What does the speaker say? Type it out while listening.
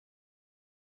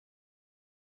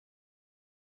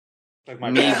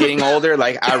like me getting older,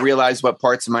 like I realize what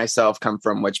parts of myself come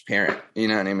from which parent. You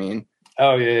know what I mean?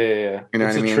 Oh yeah. You know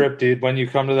it's what I a mean? trip, dude. When you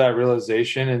come to that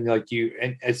realization, and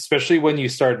and especially when you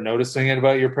start noticing it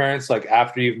about your parents, like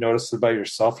after you've noticed it about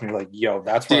yourself, and you're like, "Yo,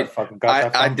 that's where I fucking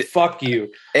got that from." Fuck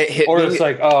you. It hit or me, it's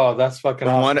like, "Oh, that's fucking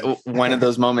awesome." One of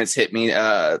those moments hit me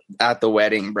at the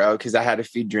wedding, bro, because I had a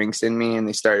few drinks in me, and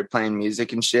they started playing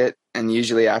music and shit. And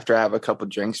usually after I have a couple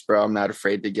drinks, bro, I'm not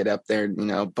afraid to get up there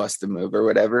and bust a move or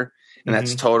whatever. And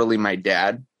that's totally my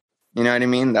dad. You know what I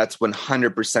mean? That's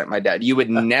 100% my dad. You would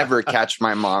never catch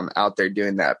my mom out there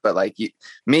doing that. But like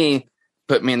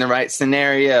put me in the right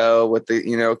scenario with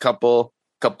the,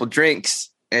 couple drinks,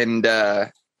 and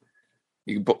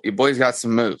your boy's got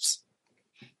some moves.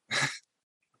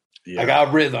 I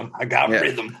got rhythm.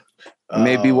 Rhythm.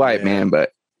 Maybe white, man,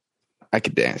 but I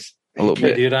could dance a little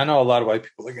bit. Dude, I know a lot of white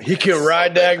people. He can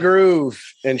ride that groove.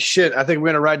 And shit, I think we're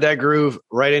going to ride that groove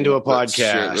right into a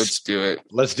podcast. Let's do it.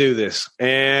 Let's do this.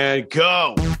 And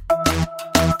go.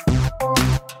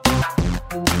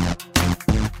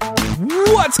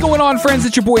 What's going on, friends?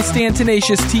 It's your boy Stan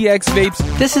Tenacious TX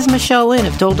Vapes. This is Michelle Lynn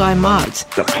of Doldine Mods.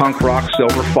 The punk rock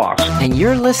Silver Fox. And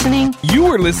you're listening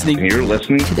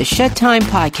to the Shed Time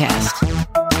Podcast.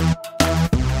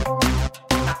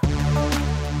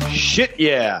 Shit,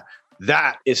 yeah.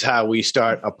 That is how we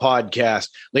start a podcast.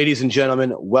 Ladies and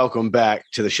gentlemen, welcome back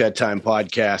to the Shed Time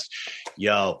Podcast.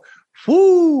 Yo,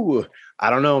 whoo.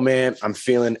 I don't know, man. I'm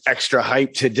feeling extra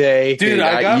hyped today. Dude,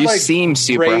 I got you seem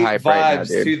super hyped right now,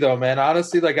 dude. Too, though, man.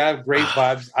 Honestly, like I have great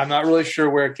vibes. I'm not really sure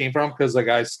where it came from because like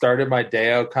I started my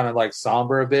day out kind of like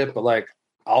somber a bit, but like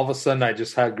all of a sudden I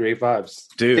just had great vibes.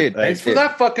 Dude, thanks for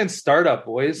that fucking startup,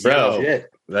 boys. Bro,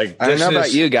 shit. Like I don't know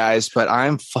about you guys, but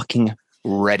I'm fucking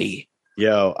ready.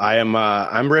 Yo,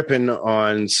 I'm ripping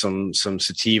on some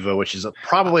sativa, which is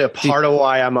probably a part of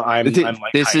why I'm like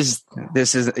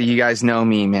this is you guys know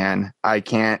me, man. I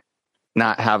can't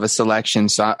not have a selection.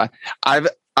 So I've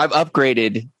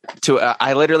upgraded to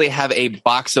I literally have a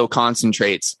box of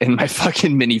concentrates in my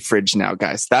fucking mini fridge now,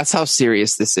 guys. That's how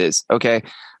serious this is. Okay.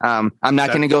 I'm not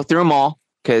going to go through them all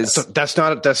because that's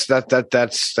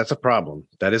a problem.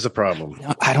 That is a problem.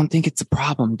 No, I don't think it's a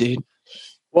problem, dude.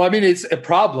 Well, I mean, it's a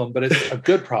problem, but it's a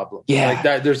good problem. Yeah, like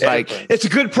that. There's it's a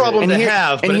good problem to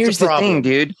have. But and here's the thing,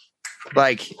 dude.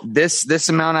 Like this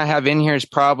amount I have in here is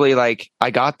probably like I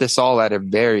got this all at a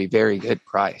very, very good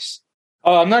price.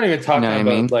 Oh, I'm not even talking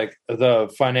about like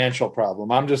the financial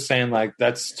problem. I'm just saying like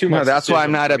that's too much. No, that's why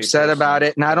I'm not upset about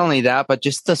it. Not only that, but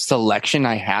just the selection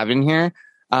I have in here.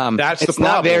 That's the problem.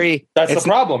 Not very. That's the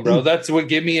problem, bro. That's what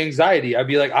gave me anxiety. I'd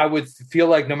be like, I would feel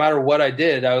like no matter what I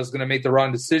did, I was going to make the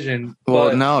wrong decision.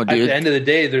 Well, no, dude. At the end of the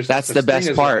day, that's the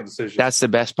best part. That's the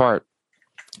best part.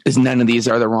 Is none of these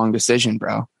are the wrong decision,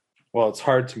 bro. Well, it's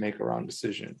hard to make a wrong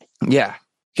decision. Yeah,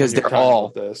 because they're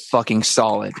all fucking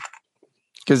solid.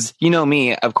 Because you know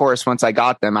me, of course. Once I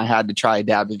got them, I had to try a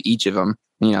dab of each of them.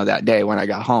 That day when I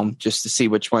got home, just to see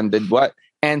which one did what.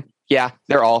 And yeah,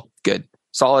 they're all good.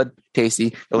 Solid,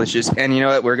 tasty, delicious. And you know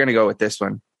what? We're going to go with this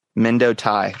one. Mendo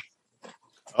Thai.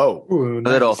 Oh. Ooh, nice.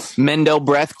 A little Mendo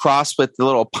breath crossed with the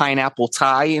little pineapple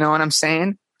Thai. You know what I'm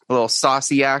saying? A little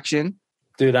saucy action.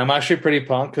 Dude, I'm actually pretty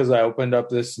pumped because I opened up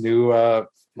this new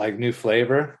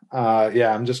flavor.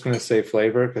 Yeah, I'm just going to say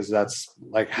flavor because that's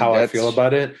like how I feel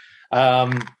about it.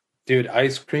 Dude,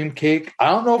 ice cream cake.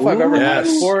 I don't know if I've ever had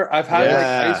it before. I've had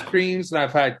like ice creams and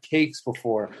I've had cakes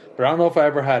before, but I don't know if I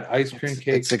ever had ice cream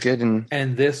cake. It's a good one.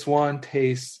 And this one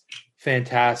tastes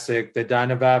fantastic. The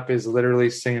Dynavap is literally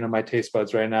singing in my taste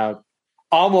buds right now.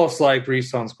 Almost like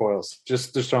Breestone's coils.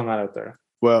 Just throwing that out there.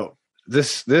 Well,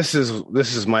 this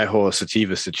is my whole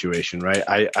sativa situation, right?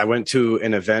 I went to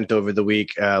an event over the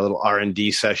week, a little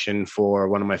R&D session for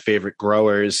one of my favorite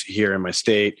growers here in my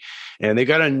state. And they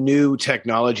got a new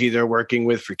technology they're working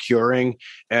with for curing.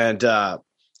 And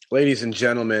ladies and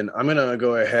gentlemen, I'm going to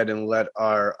go ahead and let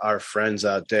our friends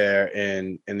out there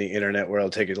in the internet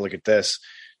world take a look at this.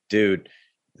 Dude,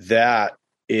 that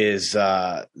is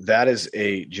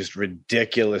a just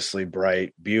ridiculously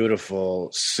bright,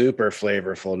 beautiful, super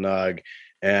flavorful nug.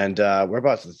 And we're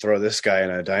about to throw this guy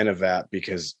in a Dynavap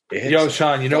because yo,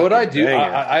 Sean, you know what I do?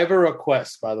 I have a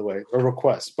request, by the way,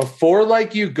 before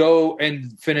like you go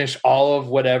and finish all of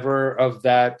whatever of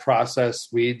that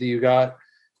processed weed that you got.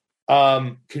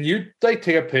 Can you like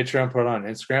take a picture and put it on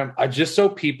Instagram? Just so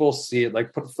people see it,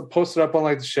 like post it up on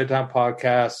like the Shit Time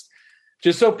Podcast,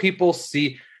 just so people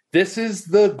see. This is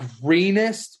the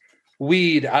greenest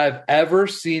weed I've ever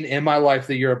seen in my life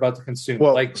that you're about to consume.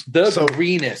 Well, like the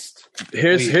greenest.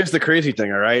 Here's the crazy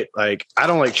thing, all right? Like, I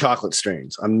don't like chocolate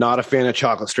strains. I'm not a fan of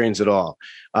chocolate strains at all.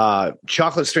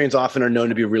 Chocolate strains often are known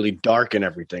to be really dark and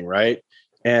everything, right?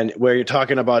 And where you're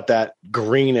talking about that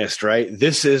greenest, right?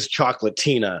 This is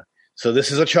Chocolatina. So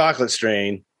this is a chocolate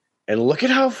strain. And look at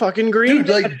how fucking green. Dude,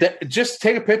 like, just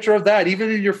take a picture of that,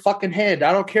 even in your fucking hand.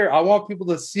 I don't care. I want people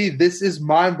to see this is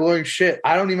mind-blowing shit.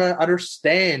 I don't even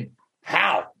understand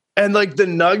how. And like the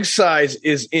nug size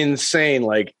is insane.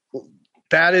 Like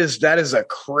that is a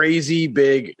crazy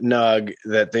big nug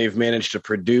that they've managed to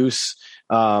produce.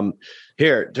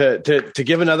 Here to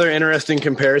give another interesting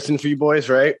comparison for you boys,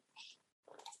 right?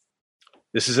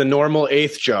 This is a normal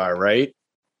eighth jar, right?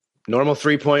 Normal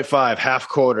 3.5, half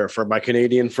quarter for my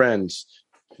Canadian friends.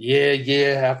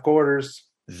 Yeah, half quarters.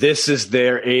 This is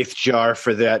their eighth jar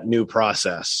for that new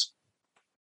process.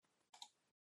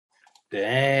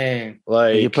 Dang.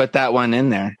 Like, you put that one in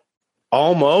there.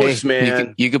 Almost,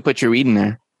 man. You could put your weed in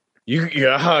there.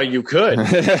 You could.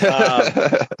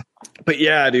 But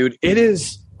yeah, dude, it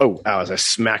is. Oh, I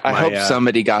smacked my. I hope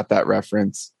somebody got that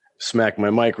reference. Smack my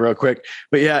mic real quick.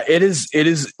 But yeah, it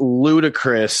is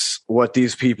ludicrous what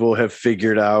these people have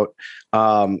figured out.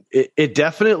 It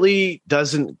definitely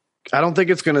doesn't. I don't think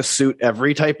it's going to suit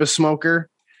every type of smoker.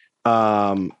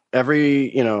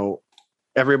 Everybody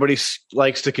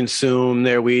likes to consume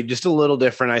their weed just a little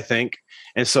different, I think.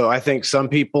 And so I think some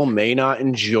people may not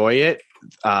enjoy it.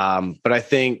 But I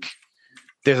think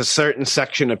there's a certain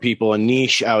section of people, a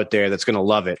niche out there that's going to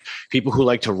love it. People who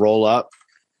like to roll up,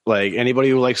 like anybody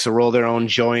who likes to roll their own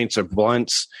joints or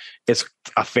blunts. It's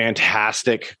a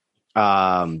fantastic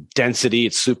density.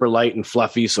 It's super light and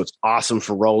fluffy. So it's awesome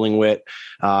for rolling with.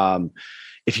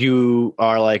 If you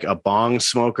are like a bong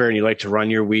smoker and you like to run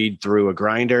your weed through a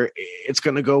grinder, it's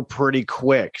going to go pretty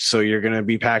quick. So you're going to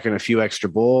be packing a few extra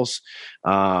bowls.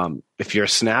 If you're a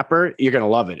snapper, you're going to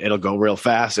love it. It'll go real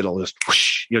fast. It'll just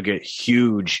whoosh, you'll get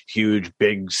huge,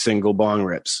 big single bong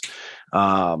rips.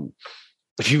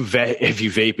 If you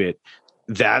vape it,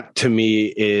 that to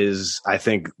me is, I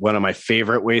think, one of my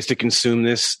favorite ways to consume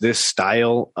this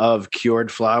style of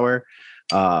cured flower,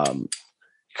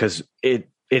 because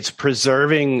it's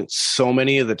preserving so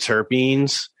many of the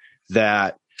terpenes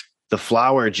that the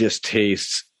flower just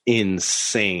tastes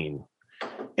insane.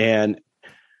 And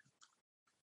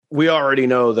we already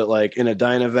know that, like, in a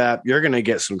Dynavap, you're going to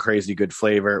get some crazy good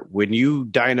flavor. When you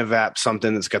Dynavap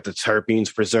something that's got the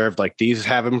terpenes preserved, like these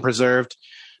have them preserved,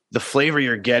 the flavor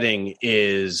you're getting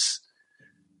is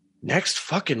next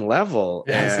fucking level.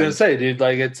 Yeah, I was going to say, dude,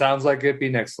 like, it sounds like it'd be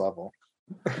next level.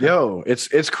 Yo,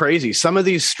 it's crazy. Some of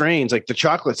these strains, like the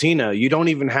Chocolatina, you don't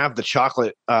even have the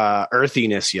chocolate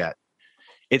earthiness yet.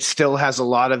 It still has a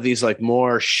lot of these like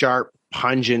more sharp,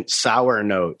 pungent, sour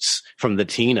notes from the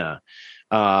Tina.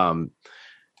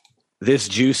 This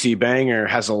juicy banger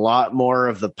has a lot more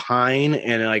of the pine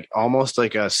and like almost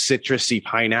like a citrusy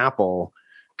pineapple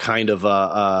kind of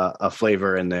a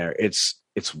flavor in there. It's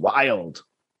wild.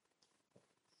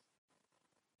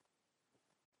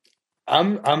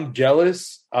 I'm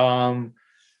jealous. Like,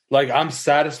 I'm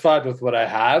satisfied with what I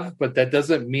have, but that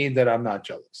doesn't mean that I'm not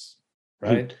jealous,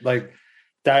 right? Like,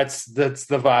 that's the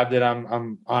vibe that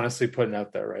I'm honestly putting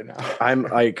out there right now. I'm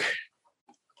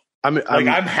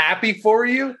happy for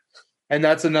you, and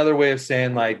that's another way of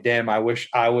saying, like, damn, I wish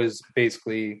I was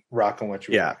basically rocking what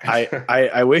you. Yeah,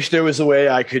 I wish there was a way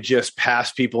I could just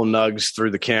pass people nugs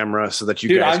through the camera so that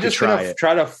you guys could try it.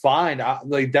 Try to find,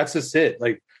 like, that's just it.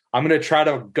 Like, I'm going to try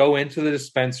to go into the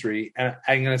dispensary and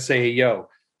I'm going to say, hey, yo,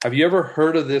 have you ever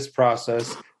heard of this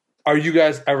process? Are you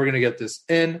guys ever going to get this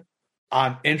in?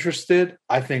 I'm interested.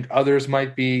 I think others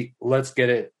might be. Let's get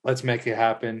it. Let's make it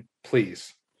happen.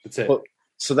 Please. That's it. Well,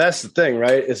 so that's the thing,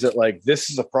 right? Is that, like, this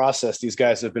is a process these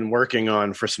guys have been working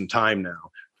on for some time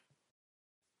now.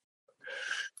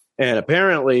 And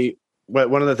apparently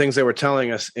one of the things they were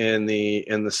telling us in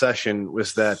the session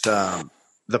was that,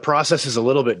 the process is a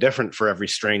little bit different for every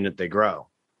strain that they grow.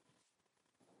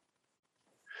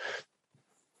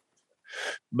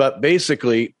 But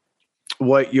basically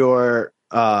what you're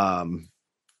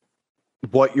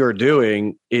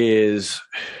doing is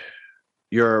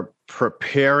you're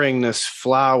preparing this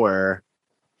flower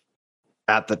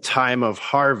at the time of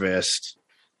harvest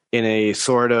in a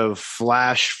sort of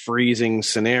flash freezing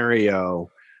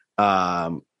scenario,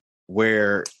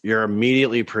 where you're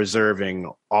immediately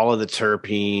preserving all of the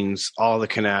terpenes, all the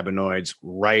cannabinoids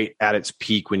right at its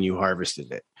peak when you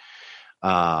harvested it.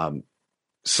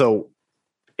 So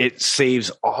it saves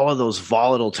all of those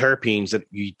volatile terpenes that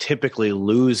you typically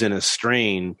lose in a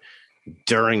strain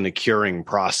during the curing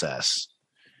process.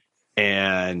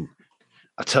 And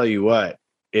I'll tell you what,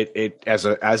 it as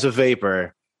a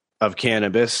vapor of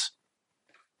cannabis,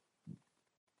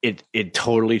 it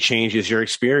totally changes your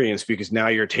experience, because now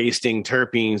you're tasting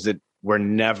terpenes that were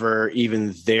never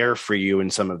even there for you in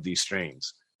some of these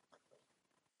strains.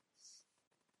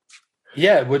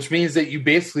 Yeah, which means that you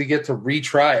basically get to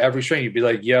retry every strain. You'd be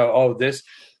like,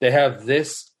 they have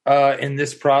this in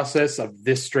this process of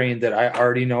this strain that I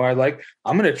already know I like.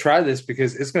 I'm going to try this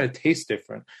because it's going to taste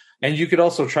different. And you could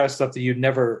also try stuff that you'd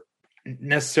never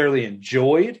necessarily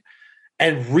enjoyed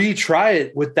and retry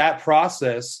it with that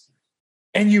process.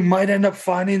 And you might end up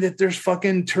finding that there's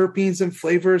fucking terpenes and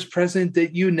flavors present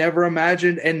that you never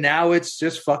imagined. And now it's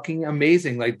just fucking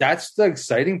amazing. Like, that's the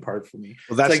exciting part for me.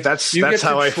 Well, that's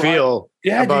how I feel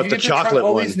about the chocolate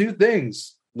all one. These new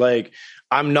things. Like,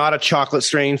 I'm not a chocolate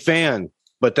strain fan,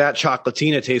 but that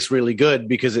Chocolatina tastes really good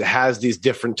because it has these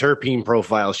different terpene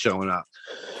profiles showing up.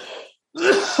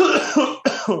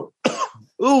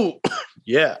 Ooh,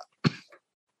 yeah.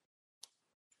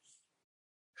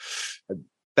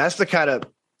 That's the kind of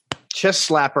chest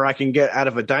slapper I can get out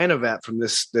of a Dynavap from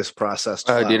this process.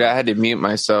 Oh, dude, I had to mute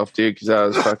myself, dude, because I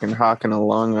was fucking hawking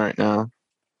along right now.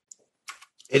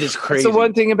 It is crazy. That's the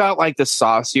one thing about like the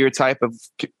saucier type of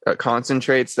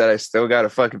concentrates that I still got to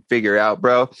fucking figure out,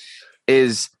 bro,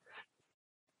 is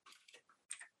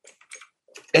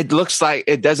it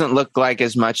doesn't look like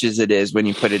as much as it is when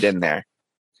you put it in there.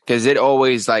 Because it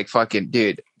always like fucking,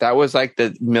 dude, that was like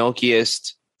the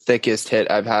milkiest, thickest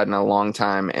hit I've had in a long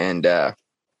time. And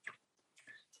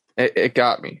it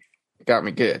got me. It got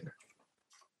me good.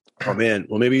 Oh, man.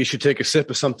 Well, maybe you should take a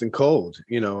sip of something cold.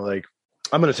 You know, like,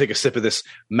 I'm going to take a sip of this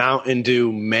Mountain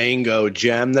Dew mango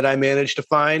gem that I managed to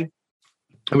find.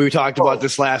 And we talked about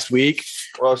this last week.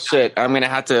 Well, shit, I'm going to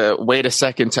have to wait a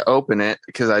second to open it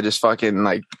because I just fucking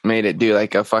like made it do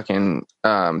like a fucking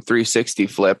 360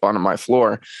 flip onto my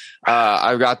floor.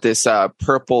 I've got this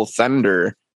Purple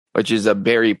Thunder, which is a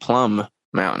berry plum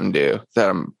Mountain Dew that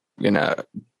I'm going to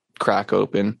crack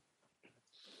open.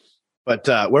 But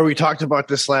where we talked about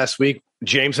this last week,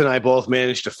 James and I both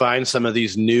managed to find some of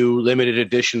these new limited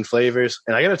edition flavors.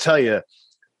 And I got to tell you,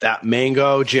 that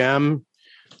mango gem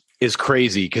is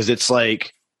crazy because it's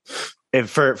like, if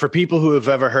for people who have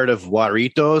ever heard of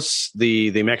Guaritos,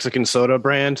 the Mexican soda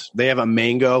brand, they have a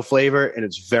mango flavor and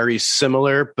it's very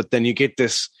similar. But then you get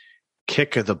this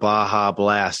kick of the Baja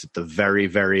Blast at the very,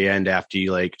 very end after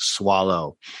you like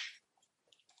swallow.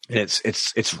 And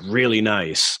it's really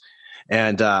nice.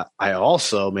 And I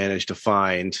also managed to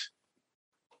find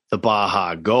the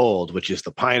Baja Gold, which is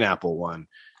the pineapple one.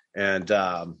 And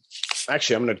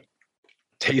actually, I'm going to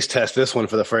taste test this one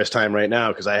for the first time right now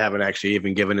because I haven't actually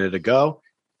even given it a go.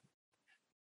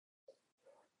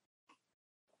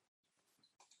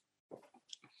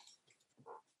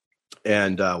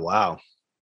 And wow,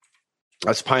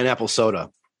 that's pineapple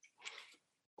soda.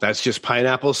 That's just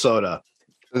pineapple soda.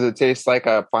 Does it taste like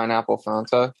a pineapple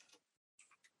Fanta?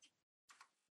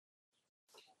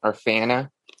 Or Fanta?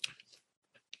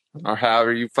 Or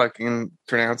however you fucking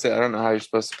pronounce it. I don't know how you're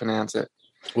supposed to pronounce it.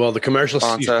 Well, the commercial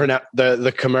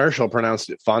the commercial pronounced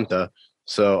it Fanta,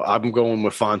 so I'm going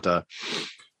with Fanta.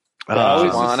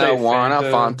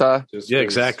 Fanta. Yeah,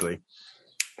 exactly.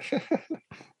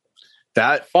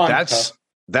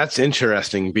 That's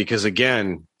interesting because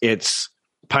again, it's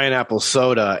pineapple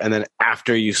soda, and then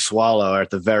after you swallow, or at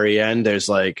the very end, there's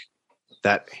like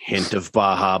that hint of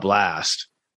Baja Blast.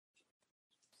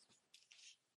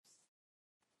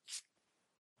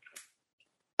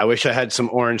 I wish I had some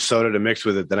orange soda to mix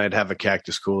with it. Then I'd have a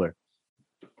cactus cooler.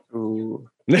 Ooh.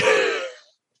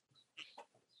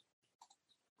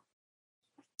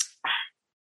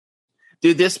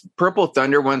 Dude, this Purple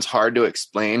Thunder one's hard to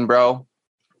explain, bro.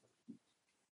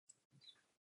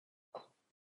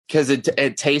 Because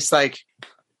it tastes like...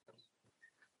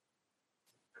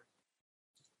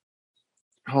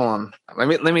 Hold on.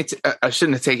 Let me. I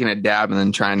shouldn't have taken a dab and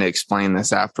then trying to explain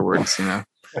this afterwards, you know.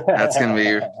 This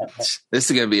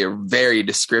is gonna be a very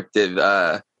descriptive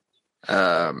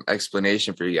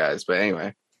explanation for you guys. But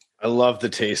anyway, I love the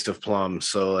taste of plum,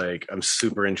 so like I'm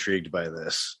super intrigued by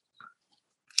this.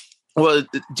 Well,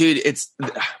 dude,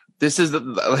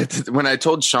 when I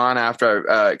told Sean after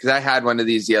because I had one of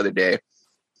these the other day,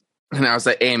 and I was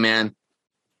like, "Hey, man,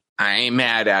 I ain't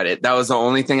mad at it." That was the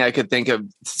only thing I could think of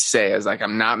to say. I was like,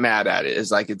 "I'm not mad at it." It's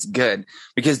like it's good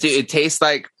because dude, it tastes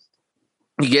like.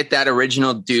 You get that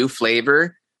original dew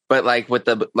flavor, but like with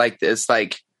it's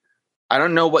like, I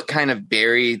don't know what kind of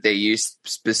berry they use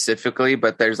specifically,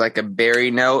 but there's like a berry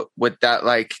note with that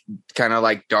like kind of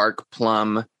like dark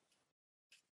plum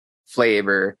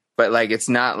flavor, but like it's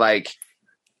not like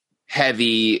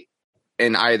heavy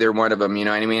in either one of them. You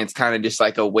know what I mean? It's kind of just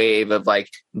like a wave of like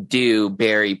dew,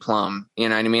 berry, plum. You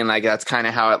know what I mean? Like that's kind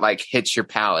of how it like hits your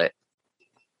palate.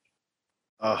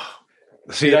 Oh,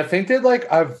 see, I think that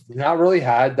like I've not really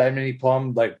had that many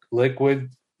plum like liquid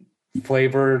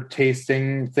flavor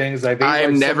tasting things. I've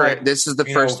never. Some, like, this is the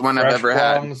first one I've ever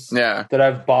had. Yeah, that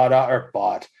I've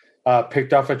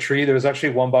picked off a tree. There was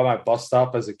actually one by my bus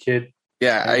stop as a kid.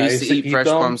 Yeah, I used to eat fresh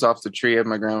plums off the tree at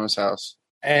my grandma's house.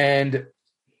 And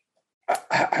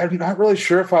I'm not really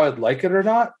sure if I would like it or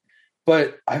not,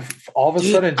 but I've all of a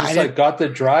sudden just got the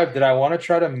drive that I want to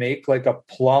try to make like a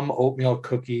plum oatmeal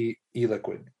cookie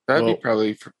e-liquid. That'd be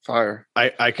probably fire.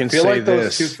 I can feel say like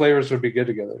those two flavors would be good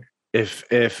together.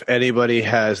 If anybody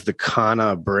has the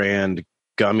Kana brand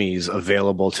gummies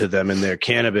available to them in their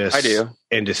cannabis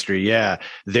industry,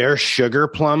 their sugar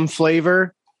plum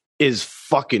flavor is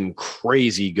fucking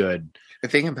crazy good. I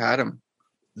think I've had them.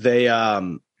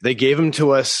 They gave them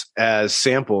to us as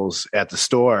samples at the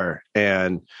store,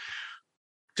 and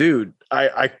dude,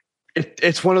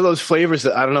 it's one of those flavors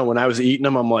that I don't know. When I was eating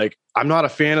them, I'm like, I'm not a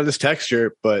fan of this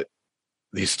texture, but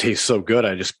these taste so good.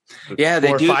 I just they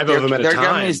do. 5 of them at a time. Their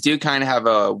gummies do kind of have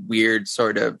a weird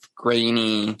sort of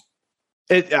grainy.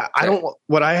 I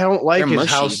don't like is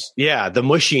mushy. how the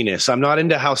mushiness. I'm not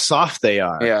into how soft they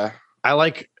are. Yeah, I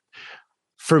like.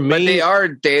 For me,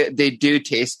 but they do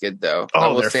taste good though. I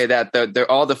will say that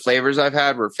all the flavors I've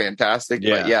had were fantastic.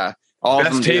 Yeah. But all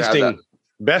of them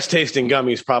best tasting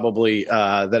gummies probably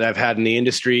that I've had in the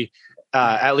industry,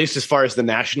 at least as far as the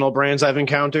national brands I've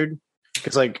encountered.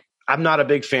 Because like I'm not a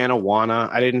big fan of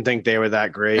Wana. I didn't think they were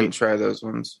that great. Didn't try those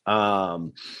ones.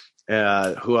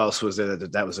 Who else was there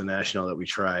that was a national that we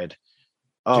tried?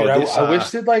 Oh, dude, I wish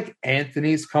that like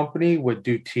Anthony's company would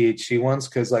do THC ones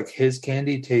because like his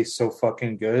candy tastes so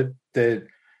fucking good that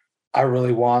I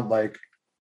really want like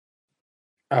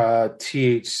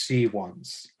THC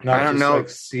ones, not just like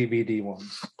CBD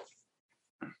ones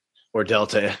or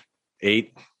Delta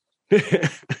 8,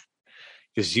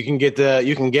 because you can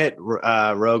get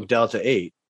Rogue Delta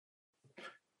 8.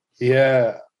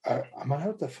 Yeah, I might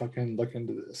have to fucking look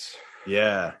into this.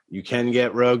 Yeah, you can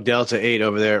get Rogue Delta 8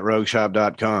 over there at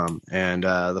rogueshop.com. And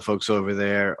the folks over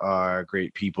there are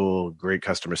great people, great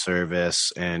customer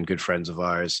service, and good friends of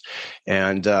ours.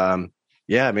 And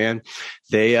man,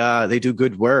 they do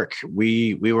good work.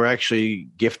 We were actually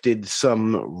gifted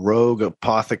some Rogue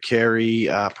Apothecary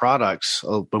products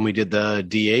when we did the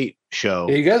D8 show.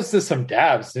 Yeah, you guys did some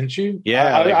dabs, didn't you?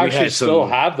 Yeah. I actually still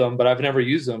have them, but I've never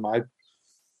used them. It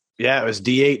was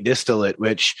D8 distillate,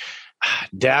 which...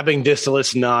 dabbing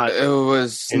distillate's not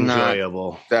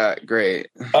enjoyable. Not that great.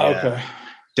 Okay.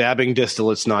 Dabbing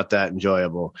distillate's not that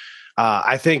enjoyable.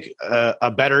 I think a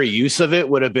better use of it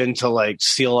would have been to like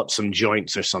seal up some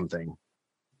joints or something.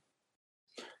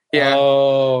 Yeah.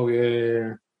 Oh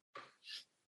yeah.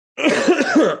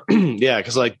 Yeah,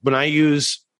 because like when I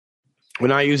use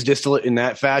distillate in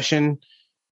that fashion,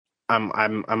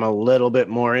 I'm a little bit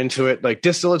more into it. Like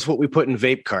distillate's what we put in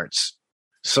vape carts.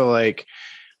 So like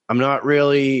I'm not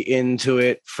really into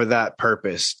it for that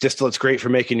purpose. Distillate's great for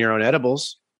making your own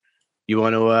edibles. You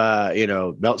want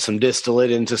to, melt some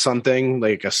distillate into something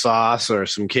like a sauce or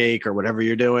some cake or whatever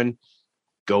you're doing.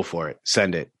 Go for it.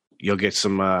 Send it. You'll get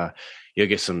some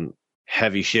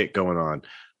heavy shit going on.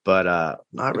 But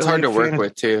not it's really hard to work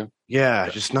with too. Yeah,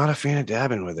 just not a fan of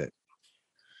dabbing with it.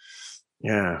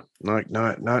 Yeah, not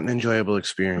an enjoyable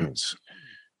experience.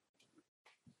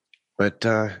 But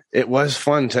it was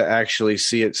fun to actually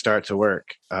see it start to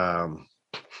work. I'll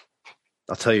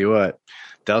tell you what,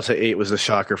 Delta 8 was a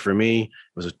shocker for me. It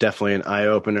was definitely an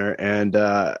eye-opener. And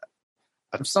I'm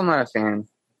still not a fan.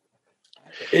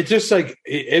 It just like,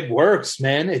 it works,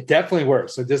 man. It definitely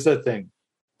works. So this is the thing.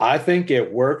 I think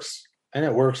it works, and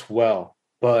it works well.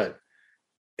 But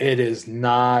it is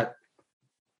not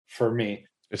for me.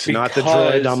 It's not the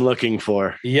droid I'm looking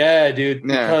for. Yeah, dude.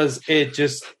 Because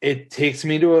it takes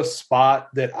me to a spot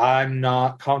that I'm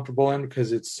not comfortable in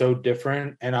because it's so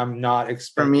different and I'm not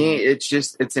expecting. For me,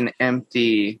 it's an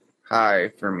empty high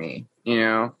for me.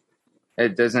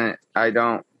 It doesn't, I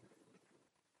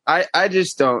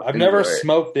just don't. I've never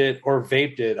smoked it or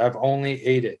vaped it. I've only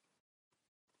ate it.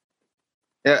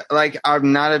 Yeah, like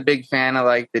I'm not a big fan of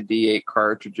like the D8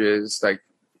 cartridges. Like,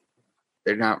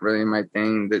 they're not really my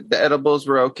thing. The edibles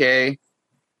were okay.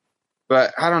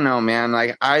 But I don't know, man.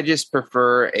 Like, I just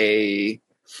prefer a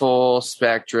full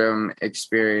spectrum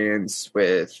experience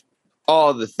with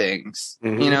all the things.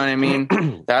 Mm-hmm. You know what I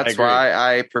mean? That's why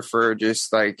I prefer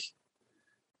just like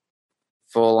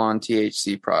full on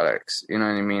THC products. You know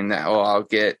what I mean? I'll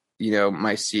get,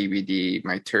 my CBD,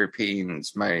 my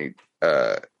terpenes, my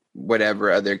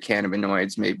whatever other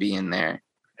cannabinoids may be in there.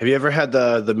 Have you ever had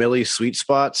the Millie Sweet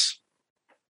Spots?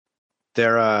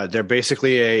 They're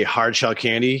basically a hard shell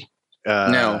candy.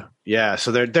 No. Yeah,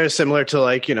 so they're similar to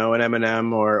like, you know, an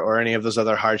M&M or any of those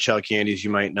other hard shell candies you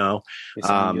might know.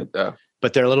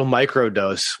 But they're little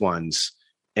microdose ones,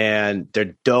 and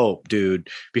they're dope, dude,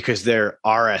 because they're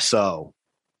RSO.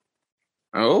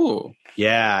 Oh.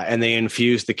 Yeah, and they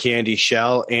infuse the candy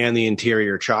shell and the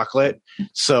interior chocolate.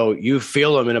 So you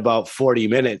feel them in about 40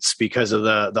 minutes because of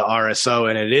the RSO,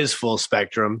 and it is full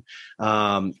spectrum.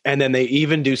 And then they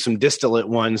even do some distillate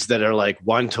ones that are like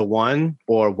 1-to-1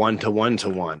 or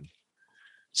 1-to-1-to-1.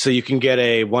 So you can get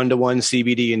a 1-to-1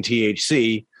 CBD and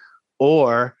THC,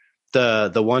 or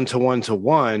the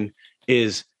 1-to-1-to-1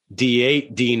 is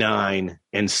D8, D9,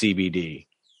 and CBD.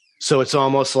 So it's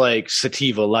almost like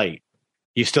sativa light.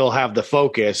 You still have the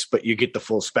focus, but you get the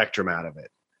full spectrum out of it.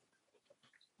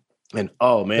 And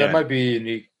oh man, that might be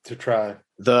unique to try.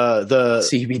 The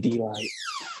CBD light.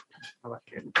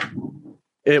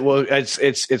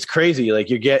 It's crazy. Like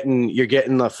you're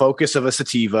getting the focus of a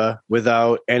sativa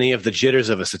without any of the jitters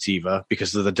of a sativa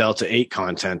because of the Delta 8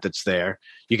 content that's there.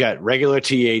 You got regular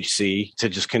THC to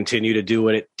just continue to do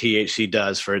what THC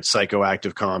does for its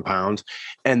psychoactive compound,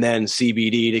 and then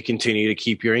CBD to continue to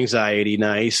keep your anxiety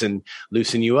nice and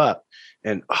loosen you up.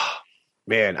 And oh,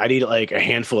 man, I'd eat like a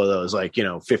handful of those, like,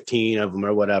 15 of them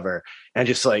or whatever, and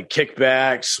just like kick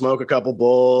back, smoke a couple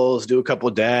bowls, do a couple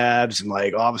dabs, and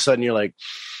like all of a sudden you're like,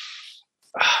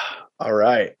 all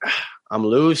right, I'm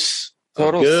loose.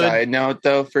 Total side note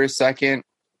though, for a second,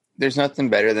 there's nothing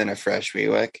better than a fresh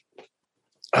Rewick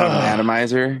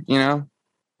atomizer,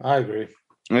 I agree.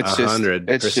 It's 100%.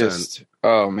 It's just,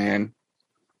 oh man,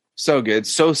 so good,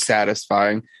 so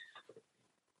satisfying.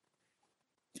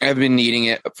 I've been needing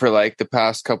it for like the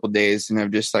past couple days, and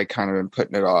I've just like kind of been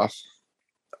putting it off.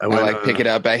 I pick it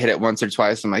up, I hit it once or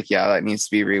twice. I'm like, yeah, that needs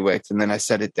to be rewicked, and then I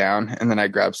set it down, and then I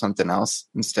grab something else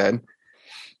instead.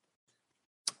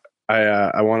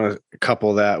 I want to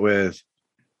couple that with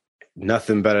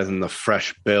nothing better than the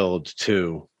fresh build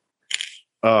too.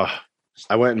 Oh,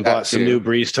 I went and bought some new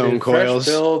Breeze Tone coils.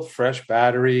 Fresh build, fresh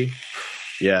battery.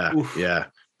 Yeah. Oof. Yeah.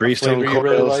 Breeze Tone coils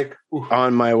really like.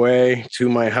 On my way to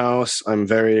my house. I'm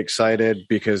very excited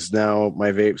because now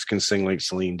my vapes can sing like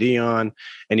Celine Dion.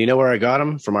 And you know where I got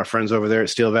them? From our friends over there at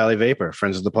Steel Valley Vapor,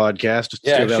 friends of the podcast.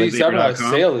 Yeah, she's having a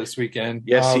sale this weekend.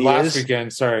 Yes, last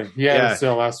weekend. Sorry. Yeah,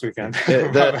 sale last weekend.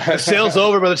 The sale's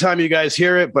over by the time you guys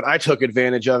hear it, but I took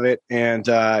advantage of it. And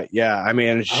I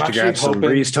managed to grab some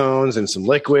Breeze Tones and some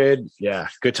liquid. Yeah,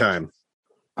 good time.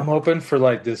 I'm hoping for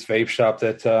like this vape shop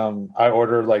that I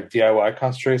ordered like DIY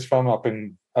concentrates from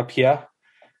up here,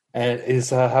 and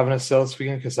is having a sale this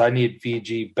weekend because I need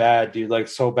VG bad, dude, like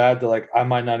so bad that like I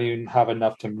might not even have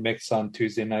enough to mix on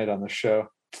Tuesday night on the show.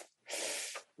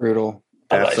 Brutal.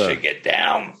 I should get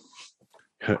down.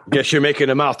 Guess you're making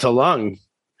a mouth to lung.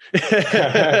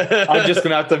 I'm just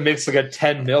gonna have to mix like a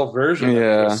 10 mil version.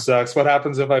 Yeah, it sucks. What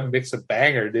happens if I mix a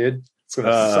banger, dude? It's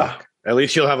gonna suck. At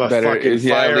least you'll have a fucking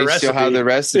fire at least recipe. You'll have the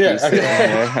recipe. Yeah.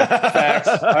 Facts.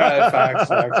 All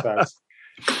right, facts.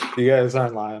 You guys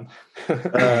aren't lying.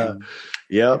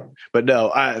 Yep. But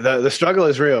no, the struggle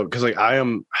is real because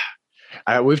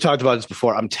like we've talked about this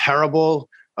before. I'm terrible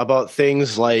about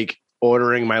things like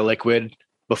ordering my liquid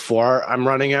before I'm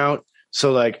running out.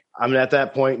 So like I'm at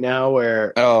that point now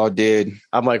where dude,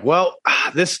 I'm like, well,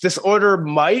 this order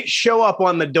might show up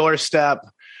on the doorstep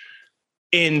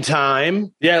in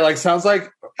time. Yeah, like sounds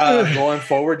like going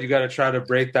forward you got to try to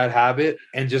break that habit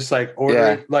and just like order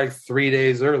it like 3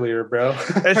 days earlier, bro.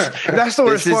 That's the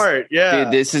worst part. Yeah,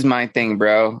 dude, this is my thing,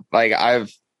 bro. Like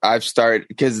I've started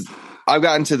because I've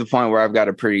gotten to the point where I've got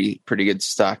a pretty good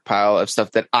stockpile of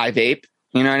stuff that I vape.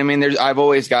 You know what I mean? I've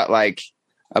always got like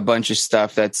a bunch of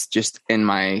stuff that's just in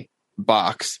my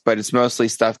box, but it's mostly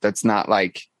stuff that's not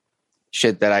like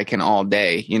shit that I can all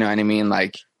day. You know what I mean?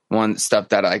 Like one stuff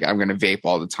that like I'm going to vape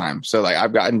all the time. So like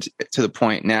I've gotten to the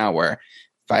point now where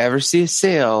if I ever see a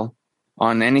sale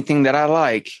on anything that I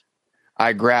like,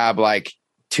 I grab like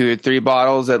 2 or 3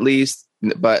 bottles at least.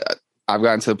 But I've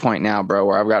gotten to the point now, bro,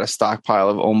 where I've got a stockpile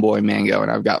of Homeboy Mango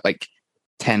and I've got like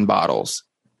 10 bottles.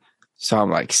 So I'm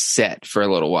like set for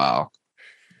a little while.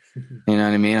 You know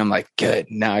what I mean? I'm like, good.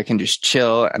 Now I can just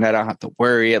chill and I don't have to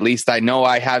worry. At least I know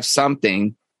I have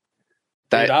something.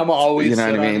 Dude, I'm always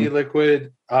set on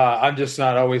e-liquid. I'm just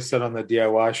not always set on the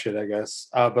DIY shit, I guess.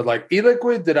 But like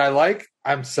e-liquid that I like,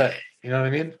 I'm set. You know what I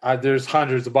mean? There's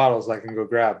hundreds of bottles I can go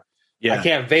grab. Yeah. I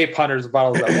can't vape hundreds of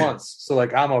bottles at once. So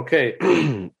like, I'm okay.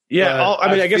 Yeah.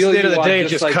 I guess at the end of the day, it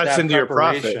just like cuts into your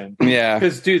profit. Yeah.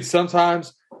 Because dude,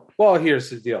 sometimes Well, here's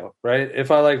the deal, right?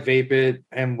 If I like vape it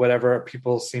and whatever,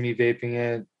 people see me vaping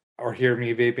it or hear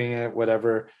me vaping it,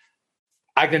 whatever,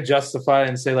 I can justify it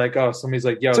and say like, oh, somebody's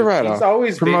like, yo, he's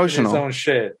always vaping his own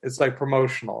shit. It's like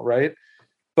promotional, right?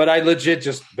 But I legit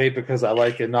just vape because I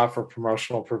like it, not for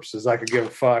promotional purposes. I could give a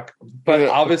fuck. But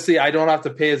obviously, I don't have to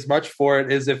pay as much for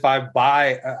it as if I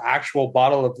buy an actual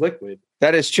bottle of liquid.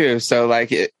 That is true. So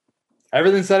like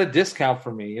everything's at a discount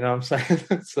for me. You know what I'm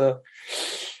saying? So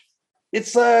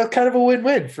it's kind of a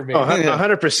win-win for me.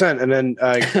 100%. And then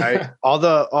all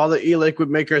the e-liquid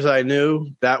makers I knew,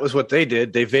 that was what they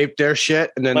did. They vaped their shit,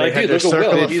 and then they had their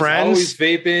circle of friends. Always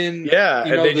vaping. Yeah,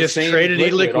 and they just traded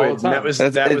e-liquid. And that was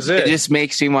it. It just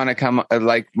makes me want to come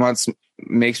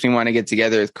makes me want to get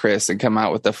together with Chris and come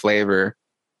out with a flavor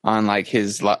on like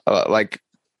his like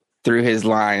through his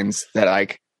lines that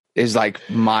like is like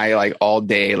my like all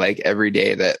day, like every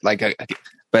day that like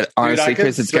but honestly,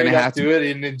 Chris, it's going to have to do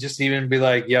it and just even be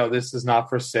like, yo, this is not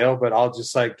for sale, but I'll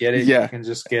just like get it. Yeah. You can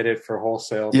just get it for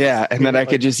wholesale. Yeah. And then I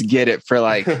could just get it for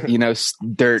like,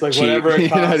 dirt like cheap. Whatever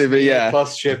it costs, yeah.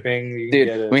 Plus shipping. You Dude,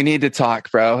 can get it. We need to talk,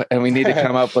 bro. And we need to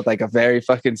come up with like a very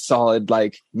fucking solid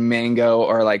like mango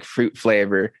or like fruit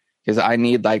flavor. Cause I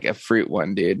need like a fruit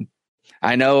one, dude.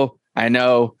 I know.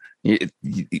 No, listen.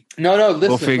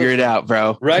 We'll figure it out,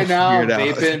 bro. Right now, I'm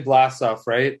vaping Blast Off,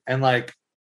 right? And like,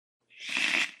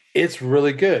 it's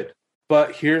really good.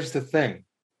 But here's the thing.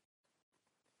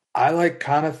 I like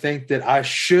kind of think that I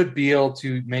should be able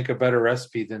to make a better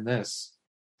recipe than this,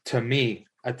 to me,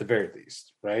 at the very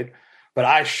least, right? But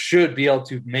I should be able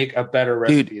to make a better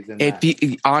recipe than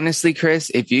that. Honestly,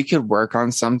 Chris, if you could work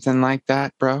on something like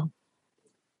that, bro,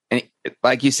 and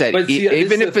like you said,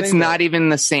 even if it's not even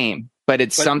the same, but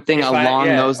it's something along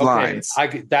those lines.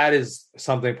 That is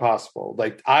something possible.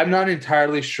 Like, I'm not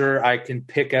entirely sure I can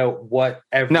pick out what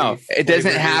every. No, it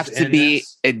doesn't have to be.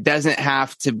 This. It doesn't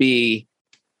have to be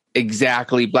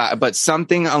exactly black, but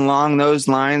something along those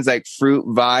lines, like fruit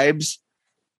vibes,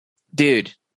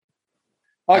 dude.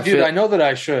 I know that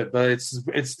I should, but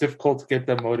it's difficult to get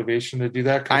the motivation to do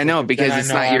that. I know, because it's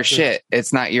not your shit.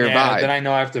 It's not your vibe. Then I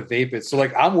know I have to vape it. So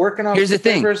like, I'm working on. Here's the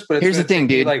thing. But here's the thing,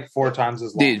 dude. Like 4 times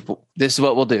as long. Dude, this is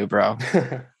what we'll do, bro.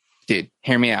 Dude,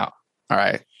 hear me out. All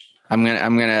right, I'm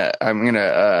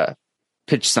gonna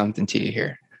pitch something to you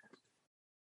here.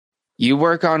 You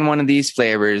work on one of these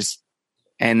flavors.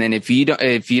 And then if you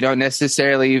don't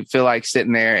necessarily feel like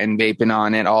sitting there and vaping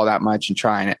on it all that much and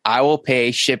trying it, I will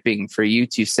pay shipping for you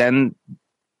to send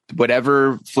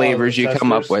whatever flavors you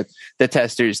come up with, the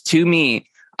testers, to me.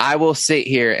 I will sit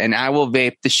here and I will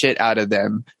vape the shit out of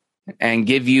them and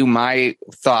give you my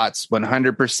thoughts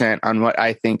 100% on what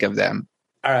I think of them.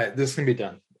 All right, this can be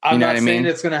done. I'm not saying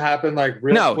it's going to happen like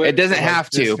real quick. It doesn't have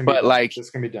to, but like this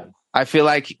can be done. I feel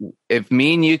like if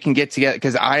me and you can get together,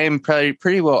 because I am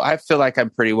pretty well, I feel like I'm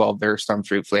pretty well versed on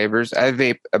fruit flavors. I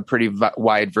vape a pretty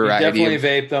wide variety. You definitely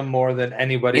vape them more than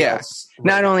anybody else.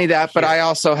 Not only that, but I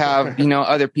also have,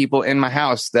 other people in my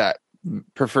house that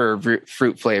prefer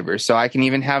fruit flavors. So I can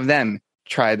even have them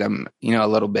try them, a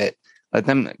little bit. Let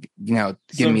them,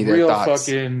 give me their thoughts.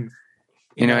 Fucking,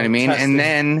 you know what I mean? Testing. And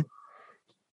then,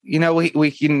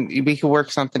 we can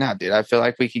work something out, dude. I feel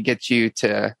like we could get you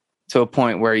to a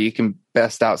point where you can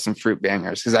best out some fruit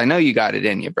bangers, because I know you got it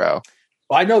in you, bro.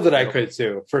 Well, I know that I could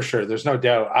too, for sure. There's no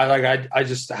doubt. I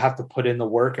just have to put in the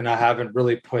work, and I haven't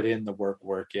really put in the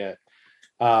work yet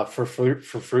for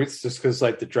fruits, just because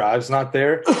like the drive's not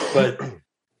there. But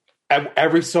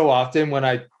every so often when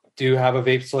I do have a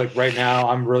vape, so like right now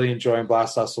I'm really enjoying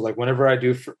Blast Off. So like whenever I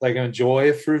do enjoy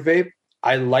a fruit vape,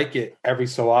 I like it every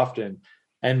so often.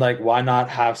 And like, why not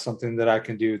have something that I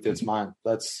can do that's mine?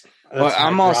 That's well,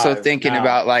 I'm also thinking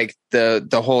about like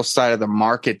the whole side of the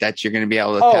market that you're going to be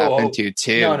able to tap into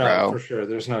too, bro. For sure.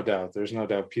 There's no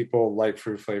doubt. People like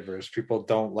fruit flavors. People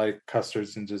don't like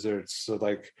custards and desserts. So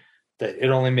like that, it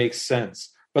only makes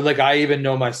sense. But like, I even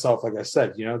know myself, like I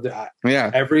said,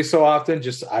 every so often,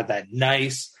 just add that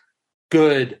nice,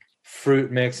 good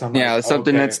fruit mix. I'm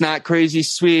something that's not crazy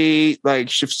sweet, like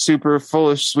super full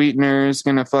of sweeteners,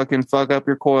 gonna fucking fuck up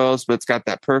your coils, but it's got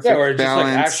that perfect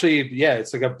balance.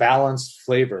 It's like a balanced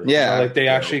flavor. Like they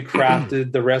actually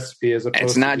crafted the recipe as opposed.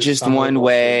 It's not to just one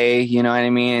way. You know what I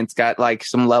mean? It's got like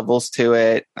some levels to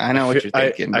it. I know what you're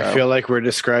thinking. Bro. I feel like we're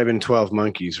describing 12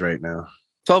 Monkeys right now.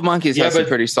 12 Monkeys has some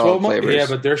pretty solid flavors. Yeah,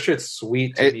 but their shit's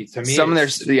sweet to me. Some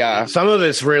of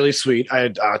it's really sweet. I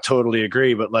totally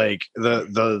agree. But like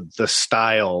the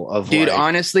style of, dude,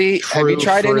 honestly, have you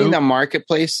tried any of the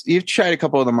marketplace? You've tried a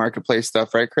couple of the marketplace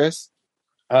stuff, right, Chris?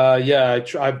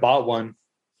 I bought one.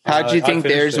 How'd you think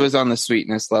theirs was on the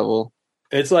sweetness level?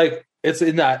 It's like it's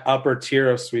in that upper tier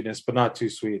of sweetness, but not too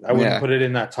sweet. I wouldn't put it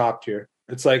in that top tier.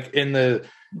 It's like in the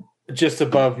just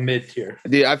above mid tier.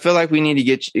 Dude, I feel like we need to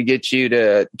get you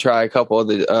to try a couple of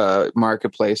the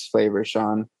marketplace flavors,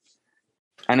 Sean.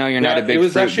 I know you're not a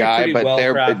big fruit guy, but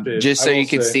they're just so you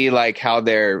can see like how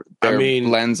their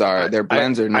blends are. Their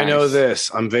blends are nice. I know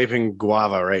this. I'm vaping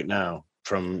guava right now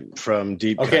from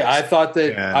Deep Cuts. Okay, I thought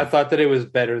that it was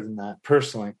better than that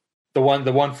personally. The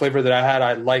one flavor that I had,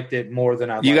 I liked it more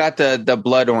than You got the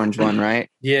blood orange one, right?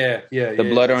 Yeah. The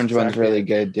blood orange one's really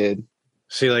good, dude.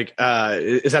 See, like,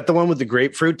 is that the one with the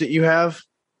grapefruit that you have?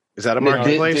 Is that a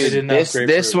marketplace?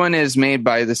 This one is made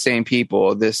by the same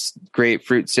people. This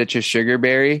grapefruit citrus sugar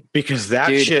berry, because that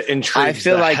shit intrigues.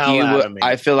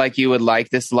 I feel like you would like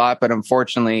this a lot, but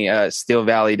unfortunately, Steel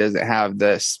Valley doesn't have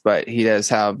this, but he does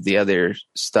have the other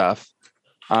stuff.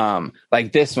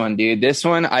 Like this one, dude. This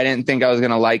one I didn't think I was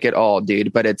gonna like at all,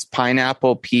 dude. But it's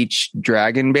pineapple peach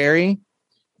dragonberry.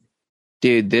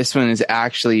 Dude, this one is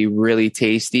actually really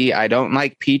tasty. I don't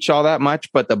like peach all that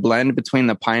much, but the blend between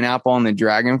the pineapple and the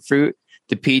dragon fruit,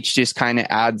 the peach just kind of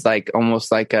adds like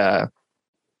almost like a...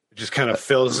 It just kind of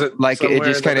fills it. Like it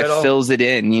just kind of fills it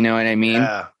in, you know what I mean?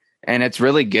 Yeah. And it's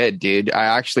really good, dude. I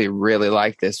actually really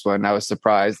like this one. I was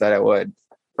surprised that it would.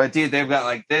 But dude, they've got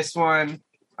like this one.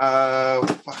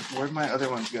 Where'd my other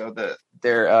ones go?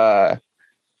 Their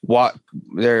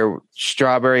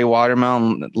strawberry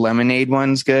watermelon lemonade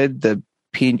one's good. The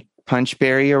punch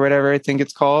berry or whatever I think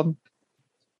it's called.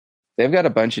 They've got a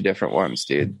bunch of different ones,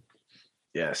 dude.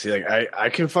 Yeah, see, like I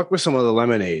can fuck with some of the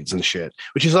lemonades and shit,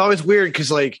 which is always weird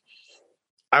because like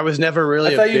I was never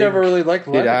really. I thought you never really liked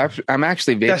lemon. Dude, I'm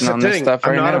actually vaping on this stuff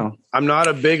right now. I'm not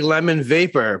a big lemon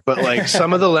vapor, but like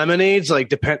some of the lemonades, like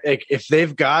depend like if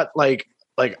they've got like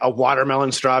a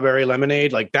watermelon strawberry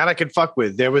lemonade like that, I could fuck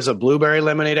with. There was a blueberry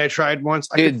lemonade I tried once.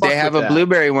 Dude, they have a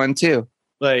blueberry one too.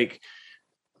 Like,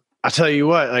 I'll tell you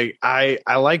what, like I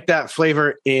like that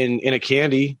flavor in a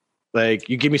candy. Like,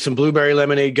 you give me some blueberry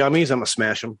lemonade gummies, I'm gonna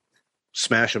smash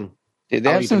them. Dude,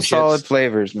 they have some solid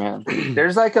flavors, man.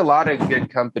 There's like a lot of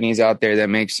good companies out there that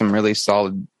make some really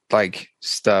solid like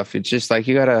stuff. It's just like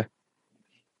you gotta,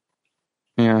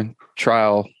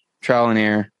 trial and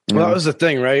error. Well, that was the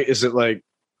thing, right? Is it like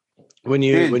when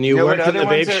you worked in the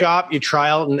vape shop, you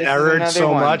trial and errored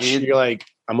so much, you're like,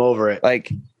 I'm over it.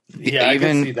 Like. Yeah,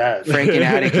 even Frank and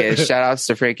Atticus, shout outs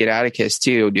to Frank and Atticus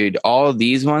too, dude. All of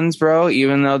these ones, bro,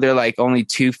 even though they're like only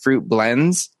 2 fruit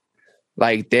blends,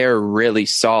 like they're really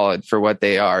solid for what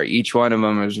they are. Each one of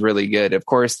them is really good. Of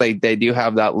course, like they do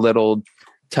have that little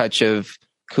touch of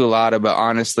Coolada, but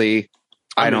honestly,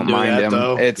 I don't mind them.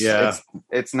 Though.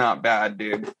 It's not bad,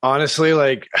 dude. Honestly,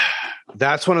 like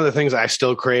that's one of the things I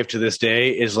still crave to this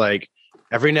day is like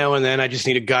every now and then I just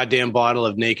need a goddamn bottle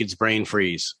of Naked's Brain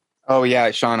Freeze. Oh, yeah,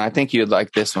 Sean, I think you'd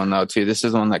like this one, though, too. This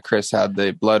is one that Chris had,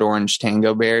 the blood orange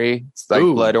tango berry. It's like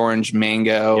blood orange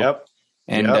mango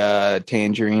and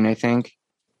tangerine, I think.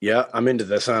 Yeah, I'm into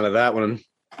the sound of that one.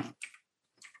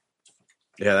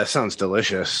 Yeah, that sounds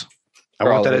delicious. I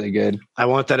want that really good. I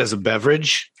want that as a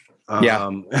beverage. Yeah.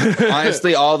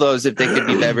 Honestly, all those, if they could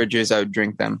be beverages, I would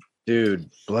drink them. Dude,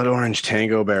 blood orange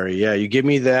tango berry. Yeah, you give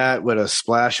me that with a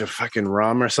splash of fucking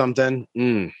rum or something.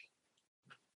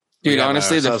 Dude,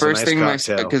 honestly, the first thing,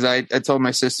 because I told my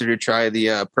sister to try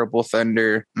the Purple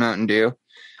Thunder Mountain Dew.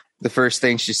 The first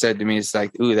thing she said to me is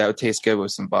like, "Ooh, that would taste good with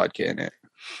some vodka in it."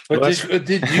 But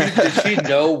did she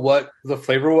know what the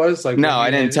flavor was? Like, no,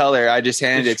 I didn't tell her. I just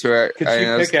handed it to her. Could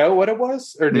she pick out what it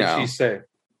was, or did she say?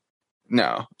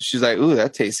 No, she's like, "Ooh,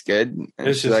 that tastes good." And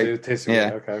it's just like, it tastes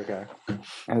good. Okay.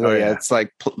 I was like, yeah, it's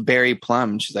like berry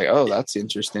plum. She's like, "Oh, that's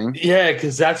interesting." Yeah,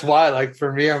 because that's why. Like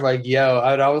for me, I'm like, "Yo,"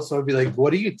 I'd also be like,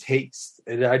 "What do you taste?"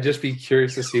 And I'd just be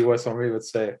curious to see what somebody would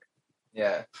say.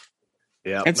 Yeah,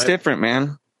 it's different,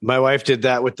 man. My wife did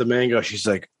that with the mango. She's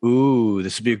like, "Ooh,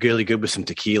 this would be really good with some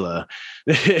tequila."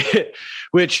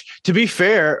 Which, to be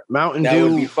fair, Mountain Dew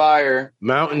would be fire.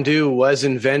 Mountain Dew was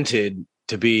invented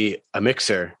to be a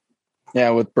mixer.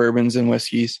 Yeah, with bourbons and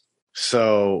whiskeys.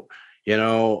 So,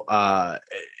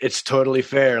 it's totally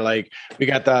fair. Like, we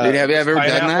got the... Dude, have you ever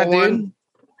done that, one. Dude?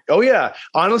 Oh, yeah.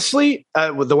 Honestly,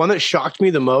 the one that shocked me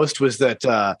the most was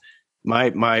that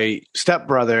my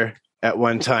stepbrother at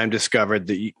one time discovered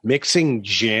that mixing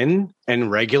gin and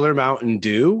regular Mountain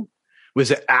Dew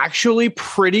was actually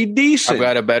pretty decent. I've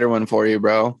got a better one for you,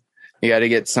 bro. You got to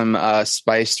get some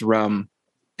spiced rum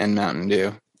and Mountain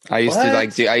Dew. I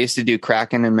used to do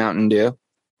Kraken and Mountain Dew.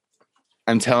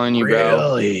 I'm telling you, bro.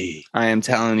 Really? I am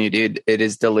telling you, dude. It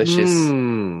is delicious. I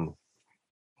don't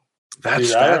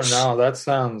know. That's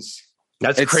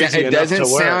crazy.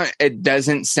 It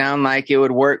doesn't sound like it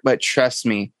would work, but trust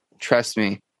me.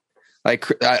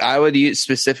 Like I would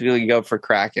specifically go for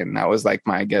Kraken. That was like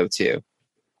my go-to.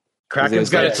 Kraken's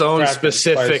got its own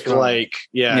specific, like,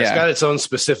 it's got its own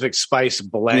specific spice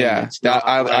blend. Yeah,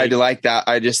 I like that.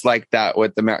 I just like that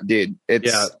with the dude.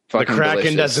 It's the Kraken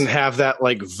delicious. Doesn't have that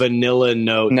like vanilla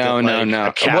note. No.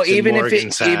 Well, even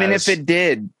if it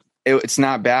did, it's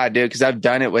not bad, dude. Because I've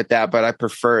done it with that, but I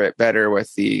prefer it better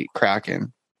with the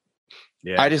Kraken.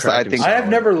 Yeah, I have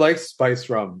never liked spice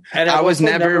rum, and I was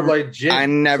never liked gin. I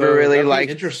never really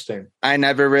liked. Interesting. I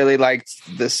never really liked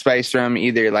the spice rum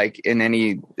either. Like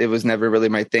it was never really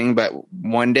my thing. But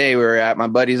one day we were at my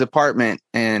buddy's apartment,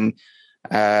 and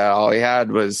all he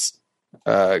had was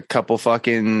a couple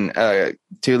fucking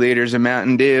 2 liters of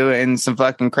Mountain Dew and some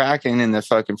fucking Kraken in the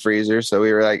fucking freezer. So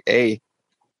we were like, "Hey,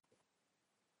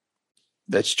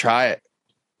 let's try it."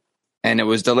 And it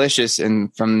was delicious. And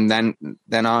from then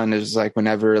on, it was like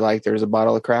whenever like there was a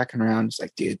bottle of Kraken around, it's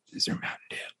like, dude, is there Mountain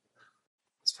Dew?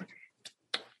 Let's fucking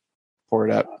pour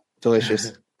it up.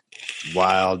 Delicious.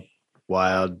 Wild.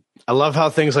 I love how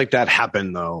things like that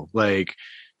happen though. Like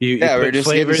we're just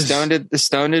getting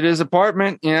stoned at his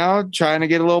apartment, trying to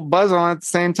get a little buzz on at the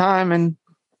same time. And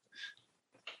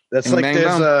that's like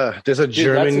there's a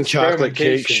German chocolate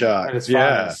cake shot.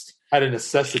 Out of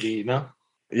necessity,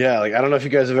 Yeah, like I don't know if you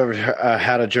guys have ever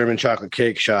had a German chocolate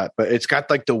cake shot, but it's got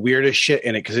like the weirdest shit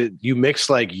in it because you mix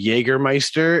like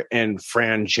Jägermeister and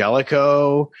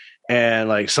Frangelico and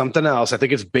like something else. I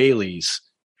think it's Bailey's.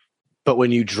 But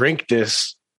when you drink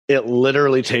this, it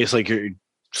literally tastes like you're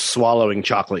swallowing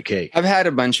chocolate cake. I've had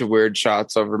a bunch of weird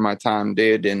shots over my time,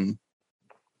 dude, and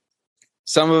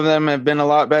some of them have been a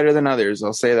lot better than others.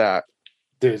 I'll say that.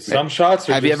 Dude, some shots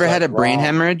are. Have you ever had a brain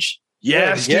hemorrhage?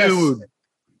 Yes, dude.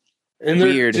 And they're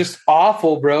weird. Just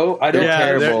awful, bro. I don't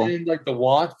terrible. like the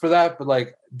want for that, but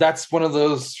like that's one of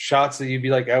those shots that you'd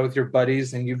be like out with your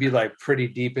buddies and you'd be like pretty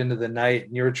deep into the night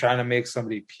and you were trying to make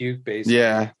somebody puke, basically.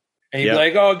 Yeah. And you'd be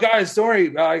like, "Oh, guys, don't worry,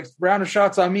 round of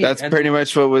shots on me." That's pretty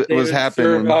much what was happening.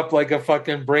 Serve up like a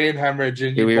fucking brain hemorrhage,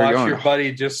 and you watch your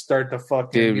buddy just start to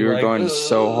fucking. Dude, we were going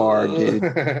so hard,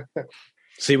 dude.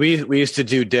 See, we used to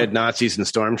do dead Nazis and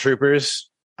stormtroopers.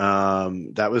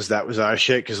 That was our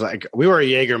shit because like we were a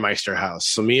Jägermeister house.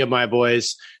 So me and my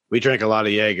boys, we drank a lot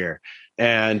of Jaeger.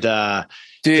 And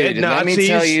dude, let me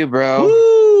tell you,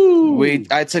 bro.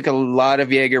 I took a lot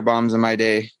of Jaeger bombs in my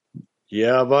day.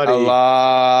 Yeah, buddy. A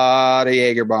lot of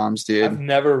Jaeger bombs, dude. I've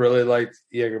never really liked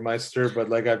Jägermeister, but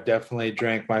like I've definitely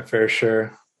drank my fair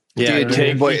share. Yeah,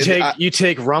 you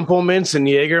take Rumpelminz and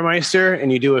Jägermeister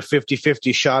and you do a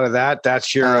 50-50 shot of that.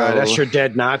 That's your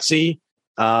dead Nazi.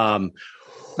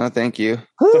 No, thank you.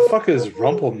 What the fuck is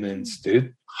Rumpelminz,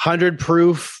 dude? 100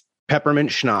 proof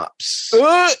peppermint schnapps.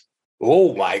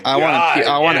 Oh my god!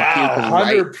 I want to puke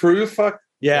 100 proof. Fuck.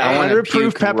 Yeah, 100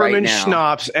 proof peppermint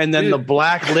schnapps, and then the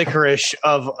black licorice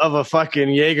of a fucking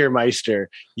Jägermeister.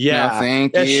 Yeah, no,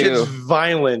 thank that you. Shit's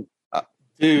violent.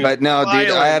 Dude, but no,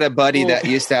 dude, I had a buddy that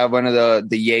used to have one of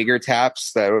the Jaeger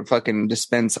taps that would fucking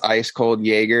dispense ice cold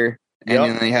Jaeger. And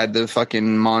then they had the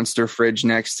fucking monster fridge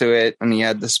next to it. And he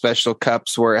had the special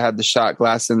cups where it had the shot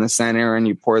glass in the center and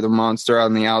you pour the monster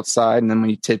on the outside. And then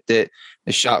when you tipped it,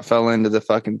 the shot fell into the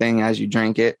fucking thing as you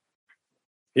drank it.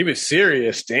 He was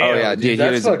serious. Damn. Oh, yeah, dude.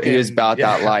 He was about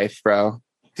that life, bro.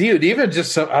 Dude, even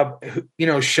just shout out to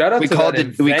that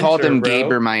inventor, we called him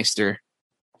Gabermeister.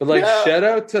 But shout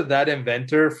out to that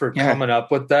inventor for coming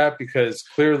up with that because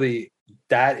clearly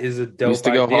that is a dope used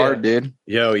to go idea. hard, dude.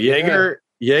 Yo,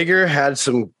 Jaeger had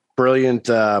some brilliant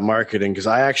marketing because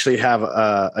I actually have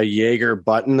a Jaeger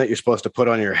button that you're supposed to put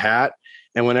on your hat.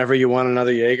 And whenever you want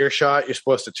another Jaeger shot, you're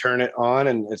supposed to turn it on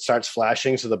and it starts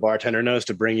flashing so the bartender knows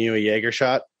to bring you a Jaeger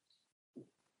shot.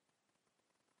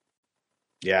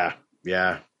 Yeah.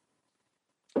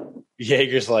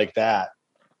 Jaeger's like that.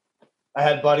 I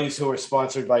had buddies who were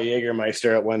sponsored by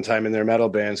Jägermeister at one time in their metal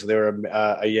band. So they were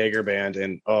a Jaeger band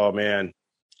and oh man,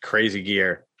 crazy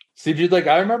gear. See, dude, like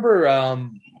I remember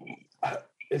I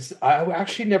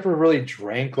actually never really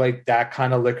drank like that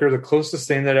kind of liquor. The closest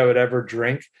thing that I would ever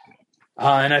drink,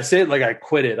 and I say it like I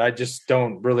quit it. I just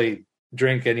don't really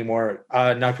drink anymore.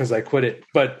 Not because I quit it,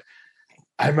 but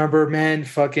I remember, man,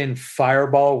 fucking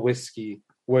Fireball whiskey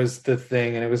was the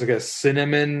thing, and it was like a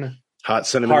hot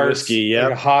cinnamon whiskey. Yeah,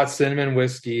 like a hot cinnamon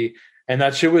whiskey, and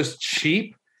that shit was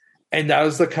cheap. And that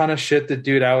was the kind of shit that,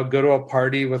 dude, I would go to a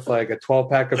party with like a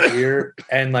 12-pack of beer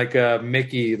and like a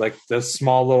Mickey, like the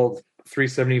small little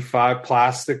 375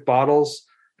 plastic bottles.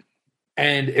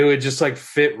 And it would just like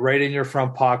fit right in your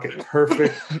front pocket.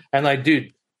 Perfect. And like,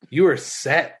 dude, you were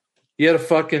set. You had a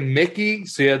fucking Mickey.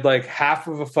 So you had like half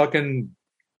of a fucking,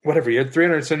 whatever. You had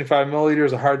 375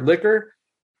 milliliters of hard liquor.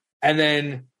 and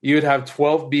then you would have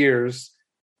 12 beers,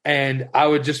 and I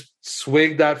would just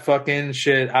swig that fucking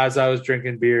shit as I was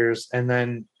drinking beers, and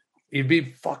then you'd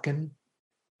be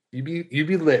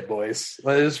lit, boys.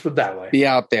 Let's put it that way. Be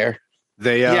out there.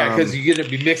 Because you're gonna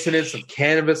be mixing in some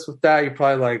cannabis with that. You're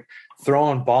probably like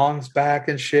throwing bongs back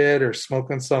and shit, or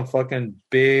smoking some fucking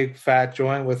big fat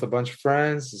joint with a bunch of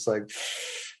friends. It's like,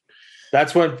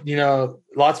 that's when,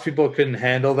 lots of people couldn't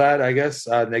handle that, I guess.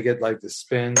 They get like the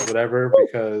spins, whatever,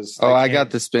 because I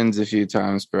got the spins a few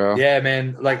times, bro. Yeah,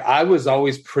 man. Like, I was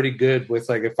always pretty good with,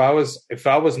 like, if I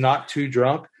was not too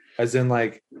drunk, as in,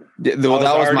 like, that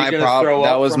was my problem.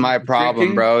 That was my problem,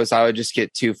 drinking. bro. Is I would just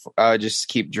I would just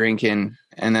keep drinking,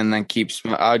 and then I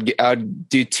would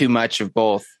do too much of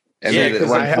both. And then at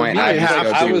one point,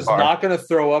 I was not going to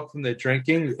throw up from the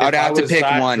drinking. I'd have to pick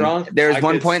one. There was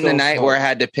one point in the night where I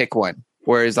had to pick one.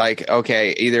 Where it's like,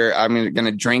 okay, either I'm going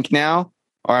to drink now,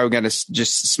 or I'm going to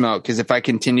just smoke. Because if I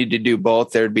continued to do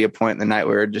both, there'd be a point in the night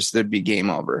where there'd be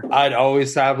game over. I'd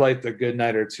always have like the good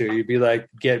night or two. You'd be like,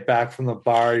 get back from the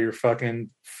bar, you're fucking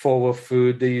full of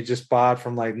food that you just bought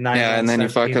from like 9. Yeah, and then you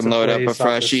fucking load up a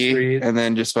freshie, and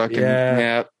then just fucking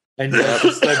And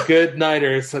it's a good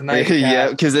nighter. It's a night. Yeah,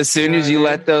 because as soon as you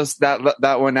let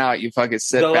that one out, you fucking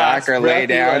sit back or lay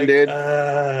down, like, dude,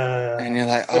 and you're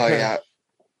like, oh yeah.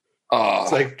 Oh.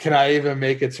 It's like, can I even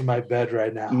make it to my bed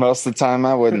right now? Most of the time,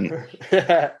 I wouldn't.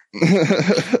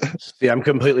 See, I'm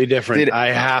completely different.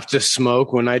 I have to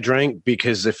smoke when I drink,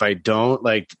 because if I don't,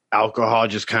 like, alcohol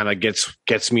just kind of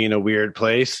gets me in a weird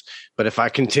place. But if I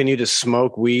continue to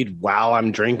smoke weed while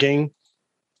I'm drinking,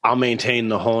 I'll maintain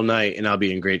the whole night and I'll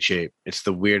be in great shape. It's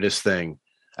the weirdest thing.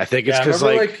 I think it's because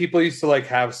like people used to like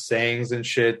have sayings and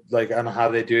shit like on how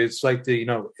they do it. It's like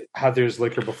how there's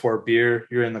liquor before beer,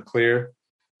 you're in the clear.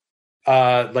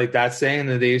 Like that saying,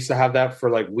 that they used to have that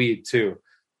for like weed too.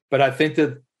 But I think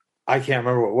that I can't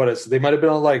remember what it is. They might have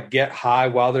been able to like get high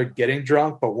while they're getting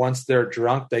drunk, but once they're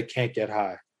drunk, they can't get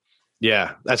high.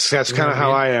 Yeah, that's kind of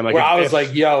how I am. Like, I was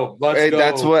like, yo, let's go.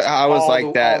 That's what I was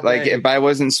like that. Like, if I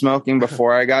wasn't smoking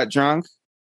before I got drunk,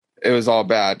 it was all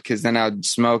bad, because then I'd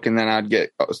smoke and then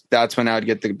that's when I would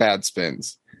get the bad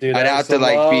spins. Dude, I'd have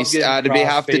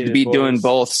to be doing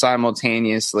both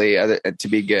simultaneously to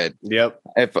be good. Yep.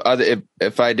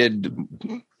 If I did,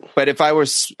 but if I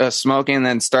was smoking and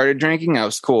then started drinking, I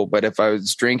was cool. But if I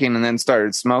was drinking and then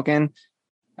started smoking,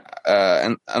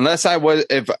 and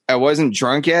if I wasn't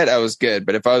drunk yet, I was good.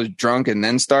 But if I was drunk and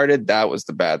then started, that was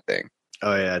the bad thing.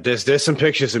 Oh yeah, there's some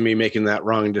pictures of me making that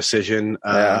wrong decision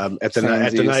at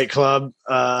the nightclub.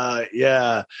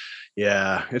 Yeah,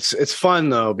 it's fun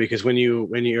though, because when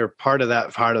you're part of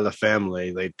that part of the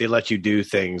family, they let you do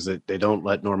things that they don't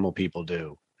let normal people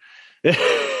do.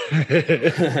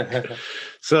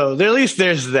 So at least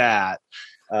there's that.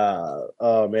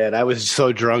 Oh man, I was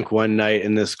so drunk one night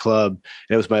in this club,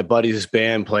 and it was my buddy's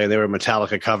band playing. They were a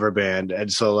Metallica cover band,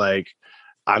 and so like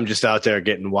I'm just out there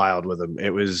getting wild with them.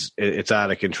 It's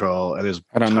out of control, and there's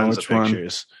tons of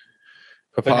pictures.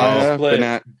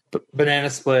 Banana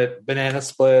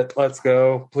split. Let's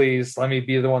go, please. Let me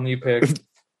be the one you pick.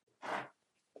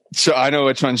 So I know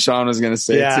which one Sean was going to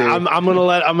say. Yeah, too. I'm gonna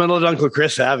let Uncle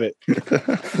Chris have it.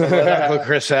 Uncle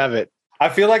Chris have it. I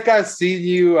feel like I've seen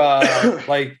you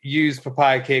like use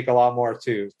papaya cake a lot more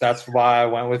too. That's why I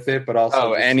went with it. But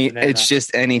also, it's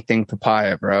just anything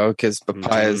papaya, bro. Because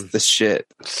papaya is the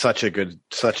shit. Such a good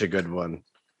one.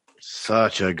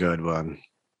 Such a good one.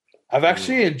 I've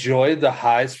actually enjoyed the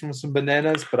highs from some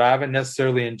bananas, but I haven't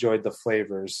necessarily enjoyed the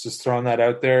flavors. Just throwing that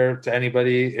out there to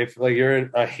anybody. If like you're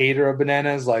a hater of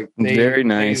bananas, like very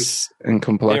nice in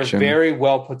complexion. They're very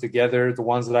well put together. The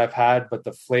ones that I've had, but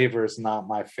the flavor is not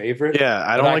my favorite. Yeah,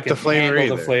 I don't like the flavor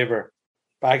either. The flavor,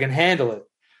 but I can handle it.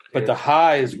 But the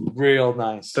high is real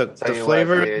nice. The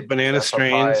flavor banana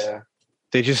strains,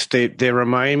 they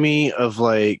remind me of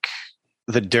like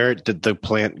the dirt that the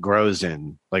plant grows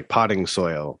in, like potting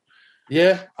soil.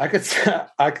 Yeah, I could see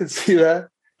that.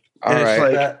 All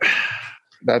right,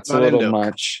 that's a little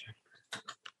much.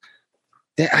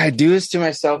 I do this to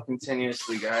myself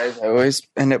continuously, guys. I always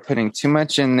end up putting too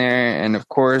much in there, and of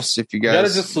course, if you gotta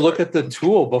just look at the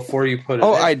tool before you put it.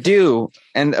 Oh, in. I do,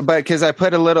 but because I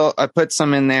put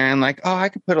some in there, and like, oh, I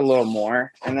could put a little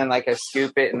more, and then like I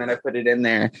scoop it, and then I put it in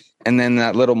there, and then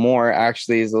that little more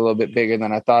actually is a little bit bigger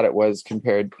than I thought it was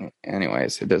compared.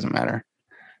 Anyways, it doesn't matter.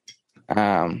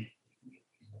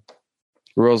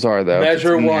 Rules are though.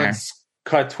 Measure once,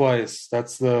 cut twice.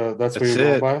 That's what you're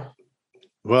going by.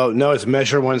 Well, no, it's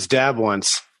measure once, dab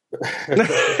once.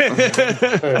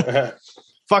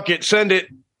 Fuck it, send it.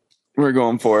 We're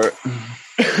going for it.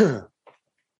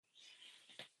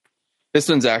 This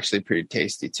one's actually pretty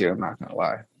tasty too. I'm not gonna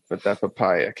lie. with that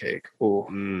papaya cake.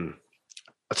 Ooh.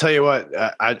 I'll tell you what,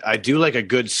 I do like a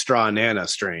good straw nana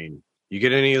strain. You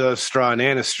get any of those straw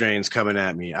nana strains coming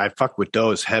at me, I fuck with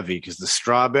those heavy because the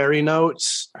strawberry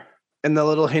notes and the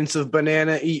little hints of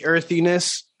banana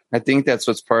earthiness. I think that's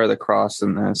what's part of the cross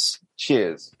in this.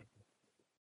 Cheers.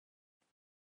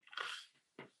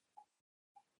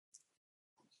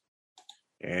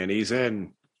 And he's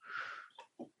in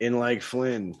like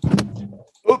Flynn.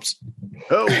 Oops.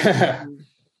 Oh.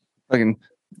 Fucking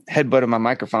headbutt of my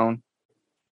microphone.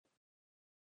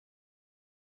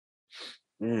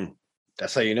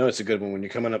 That's how you know it's a good one when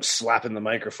you're coming up slapping the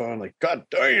microphone like, God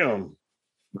damn.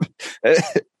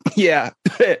 Yeah.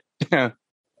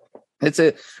 It's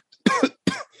a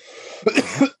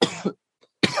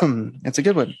it's a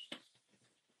good one.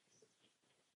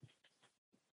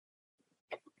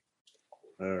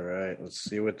 All right, let's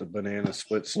see what the banana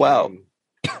split Wow.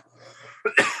 is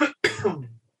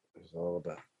all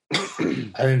about.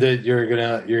 I think that you're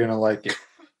gonna like it.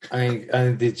 I think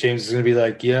that James is gonna be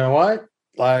like, you know what?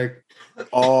 Like,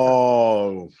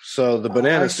 so the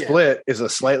banana like split is a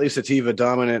slightly sativa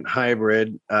dominant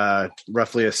hybrid,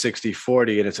 roughly a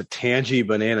 60-40, and it's a Tangy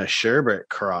banana sherbet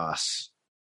cross.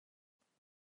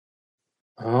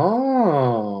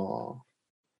 oh,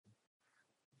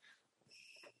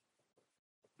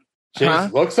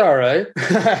 James looks all right.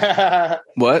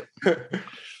 What?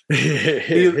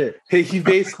 he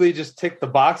basically just ticked the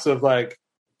box of like,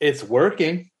 it's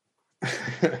working.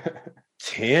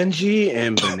 Tangy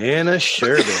and banana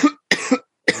sherbet.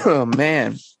 Oh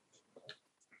man.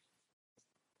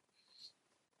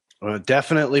 Well,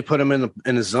 definitely put him in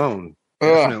a zone.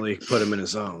 Definitely put him in a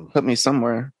zone. Put me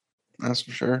somewhere. That's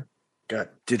for sure. God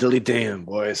diddly damn,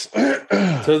 boys.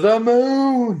 To the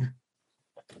moon.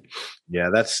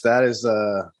 Yeah, that is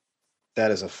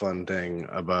a fun thing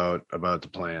about the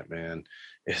plant, man.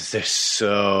 Is there's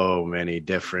so many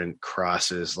different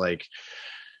crosses. Like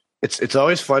it's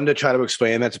always fun to try to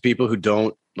explain that to people who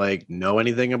don't like know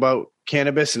anything about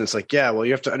cannabis. And it's like, yeah, well,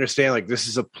 you have to understand like this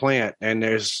is a plant and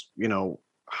there's,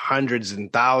 hundreds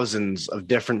and thousands of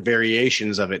different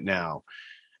variations of it now.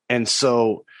 And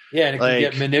so yeah, and it can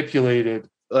get manipulated.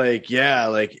 Like, yeah,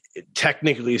 like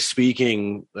technically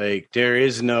speaking, like there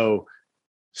is no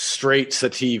straight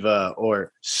sativa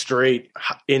or straight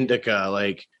indica.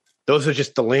 Like those are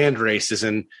just the land races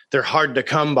and they're hard to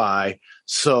come by.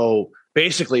 So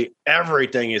basically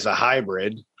everything is a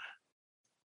hybrid.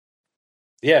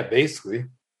 Yeah, basically.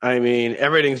 I mean,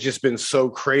 everything's just been so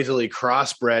crazily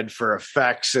crossbred for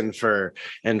effects and for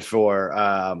growing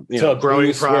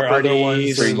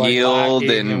properties, for like yield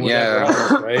and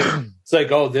else, right? It's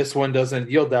like, oh, this one doesn't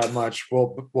yield that much.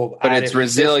 We'll but it's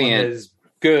resilient. This one is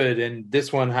good, and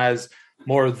this one has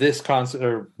more of this concept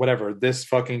or whatever. This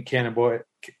fucking cannabinoid.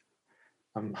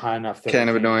 I'm high enough that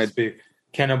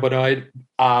cannabinoid.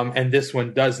 And this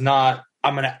one does not.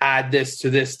 I'm going to add this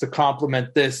to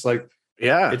complement this. Like,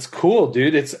 yeah, it's cool,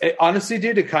 dude. Honestly,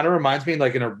 dude, it kind of reminds me,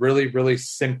 like in a really, really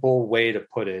simple way to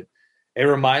put it. It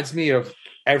reminds me of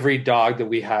every dog that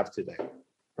we have today,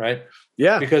 right?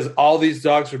 Yeah, because all these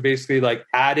dogs are basically like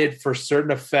added for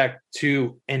certain effect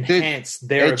to enhance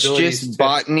their abilities. It's just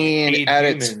botany at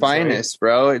its finest, right?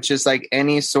 Bro. It's just like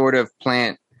any sort of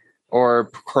plant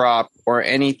or crop or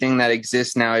anything that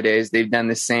exists nowadays. They've done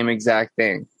the same exact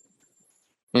thing.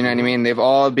 You know what I mean? They've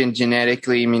all been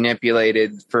genetically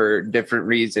manipulated for different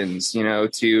reasons,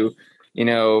 to,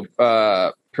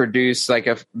 produce like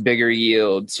a bigger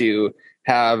yield, to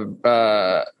have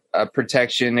a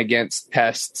protection against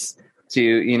pests,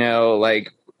 to,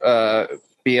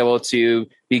 be able to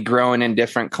be grown in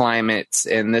different climates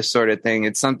and this sort of thing.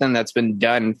 It's something that's been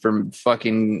done for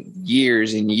fucking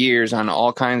years and years on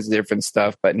all kinds of different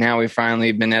stuff. But now we've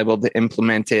finally been able to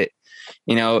implement it,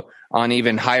 on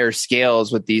even higher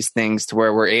scales with these things to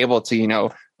where we're able to,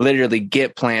 literally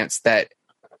get plants that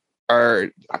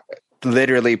are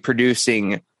literally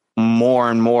producing more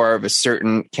and more of a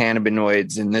certain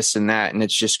cannabinoids and this and that. And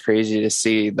it's just crazy to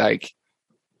see like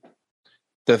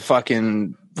the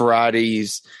fucking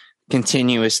varieties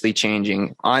continuously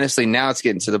changing. Honestly, now it's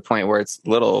getting to the point where it's a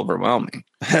little overwhelming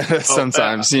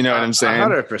sometimes, you know what I'm saying?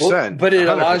 100%. Well, but it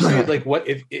allows you like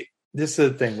this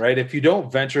is the thing, right? If you don't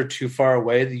venture too far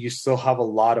away, you still have a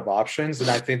lot of options. And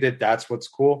I think that that's what's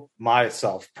cool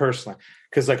myself personally.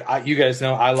 Because you guys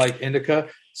know, I like indica.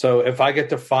 So if I get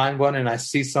to find one and I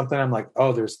see something, I'm like,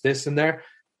 oh, there's this in there.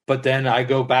 But then I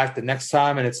go back the next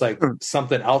time and it's like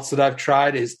something else that I've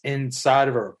tried is inside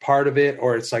of or a part of it,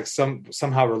 or it's like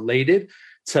somehow related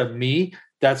to me.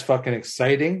 That's fucking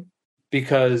exciting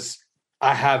because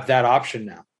I have that option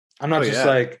now. I'm not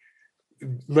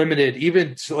limited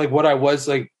even to like what I was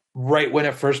like right when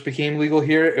it first became legal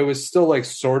here, it was still like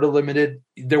sort of limited.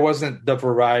 There wasn't the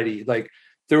variety. Like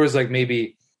there was like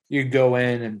maybe you'd go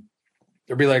in and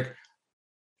there'd be like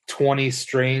 20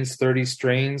 strains, 30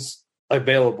 strains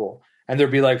available. And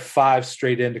there'd be like 5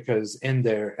 straight indicas in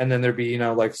there. And then there'd be,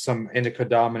 like some indica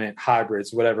dominant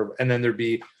hybrids, whatever. And then there'd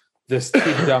be this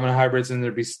sativa dominant hybrids and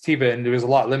there'd be sativa, and there was a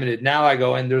lot limited. Now I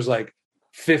go in, there's like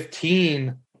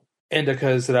 15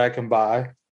 indicas that I can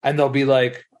buy, and there'll be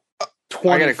like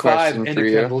 25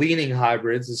 indica leaning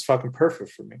hybrids. Is fucking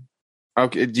perfect for me.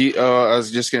 Okay. I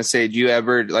was just gonna say, do you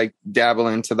ever like dabble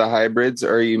into the hybrids,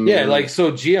 or are you? Yeah, like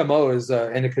so GMO is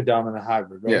an indica dominant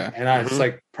hybrid, right? Yeah, and it's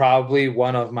like probably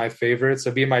one of my favorites.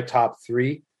 It'd be my top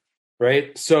 3,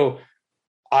 right? So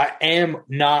I am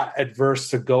not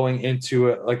adverse to going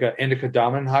into like an indica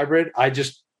dominant hybrid. I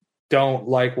just don't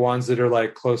like ones that are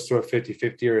like close to a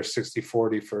 50-50 or a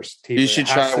 60-40 for sativa. You should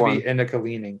try one. Be indica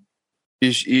leaning.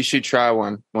 You should try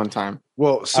one time.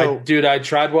 Well, so I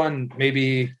tried one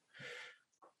maybe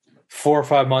 4 or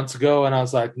 5 months ago, and I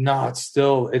was like, no, it's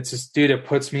just, dude, it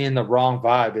puts me in the wrong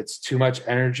vibe. It's too much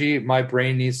energy. My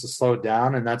brain needs to slow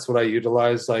down. And that's what I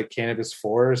utilize like cannabis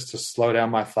for, is to slow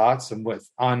down my thoughts. And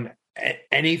on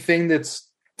anything that's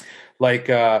like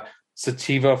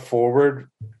sativa forward,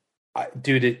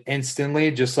 dude, it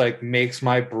instantly just like makes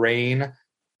my brain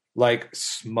like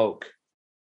smoke.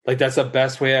 Like that's the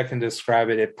best way I can describe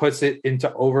it. It puts it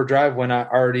into overdrive when I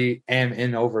already am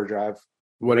in overdrive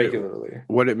regularly.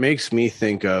 What it makes me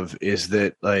think of is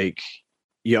that like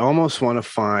you almost want to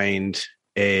find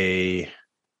a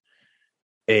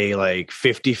like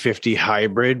 50-50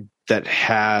 hybrid that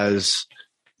has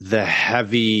the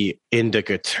heavy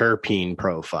indica terpene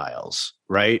profiles,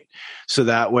 right? So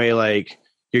that way, like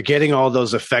you're getting all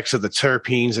those effects of the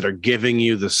terpenes that are giving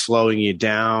you the slowing you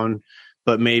down,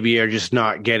 but maybe you're just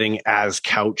not getting as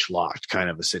couch locked kind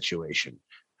of a situation.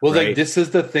 Well, right? like this is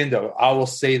the thing though. I will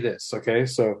say this. Okay.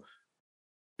 So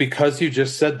because you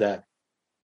just said that,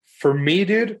 for me,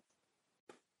 dude,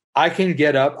 I can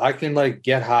get up, I can like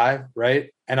get high, right?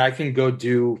 And I can go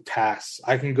do tasks.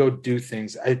 I can go do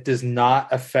things. It does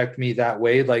not affect me that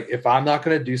way. Like if I'm not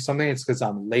going to do something, it's because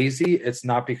I'm lazy. It's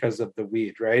not because of the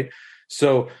weed, right?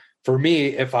 So for me,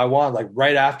 if I want, like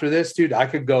right after this, dude, I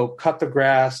could go cut the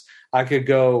grass. I could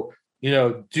go,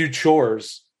 do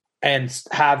chores and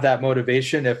have that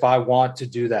motivation if I want to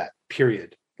do that,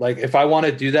 period. Like if I want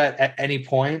to do that at any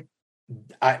point,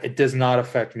 it does not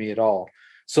affect me at all.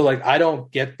 So like, I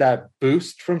don't get that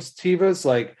boost from sativas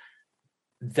like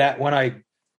that when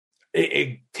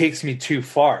it takes me too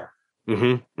far. Mm-hmm,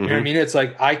 mm-hmm. You know what I mean? It's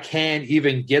like, I can't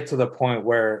even get to the point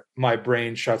where my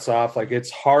brain shuts off. Like it's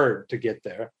hard to get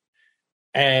there.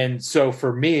 And so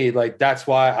for me, like, that's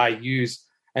why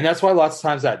and that's why lots of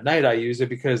times at night I use it,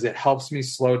 because it helps me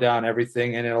slow down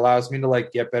everything. And it allows me to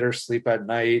like get better sleep at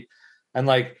night. And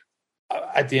like,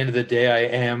 at the end of the day, I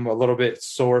am a little bit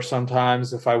sore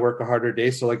sometimes if I work a harder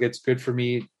day. So like, it's good for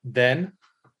me then.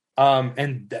 I've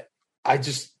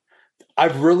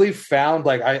really found,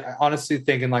 like, I honestly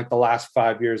think in like the last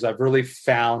 5 years, I've really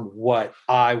found what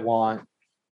I want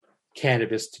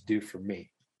cannabis to do for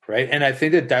me. Right. And I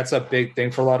think that that's a big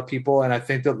thing for a lot of people. And I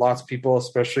think that lots of people,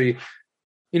 especially,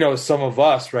 some of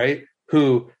us, right,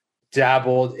 who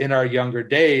dabbled in our younger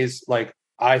days, like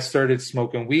I started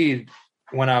smoking weed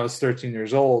when I was 13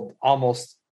 years old,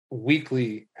 almost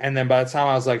weekly. And then by the time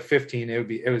I was like 15,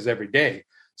 it was every day.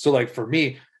 So like for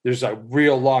me, there's a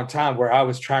real long time where I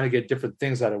was trying to get different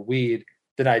things out of weed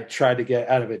than I tried to get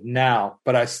out of it now,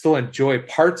 but I still enjoy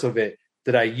parts of it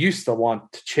that I used to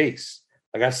want to chase.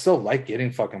 Like I still like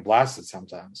getting fucking blasted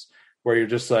sometimes, where you're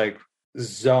just like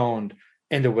zoned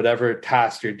into whatever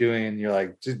task you're doing and you're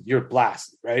like, you're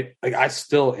blasted, right? Like I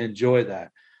still enjoy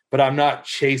that, but I'm not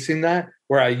chasing that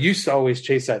where I used to always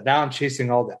chase that. Now I'm chasing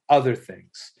all the other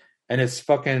things. And it's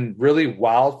fucking really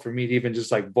wild for me to even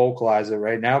just like vocalize it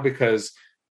right now, because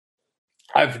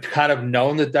I've kind of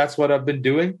known that that's what I've been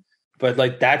doing, but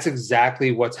like, that's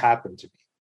exactly what's happened to me.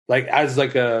 Like as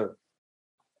like a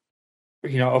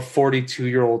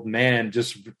 42-year-old man,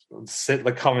 just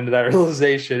coming to that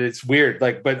realization. It's weird.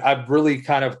 Like, but I've really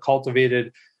kind of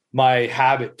cultivated my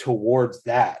habit towards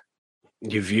that.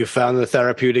 You found the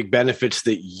therapeutic benefits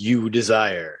that you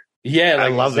desire. Yeah.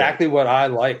 Like I love exactly what I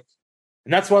like.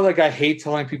 And that's why, like, I hate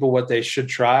telling people what they should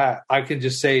try. I can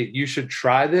just say, you should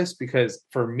try this, because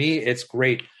for me, it's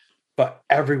great, but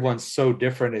everyone's so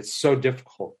different. It's so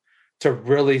difficult to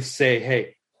really say,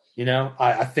 hey,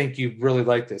 I think you really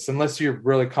like this, unless you're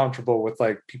really comfortable with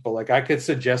like people. Like I could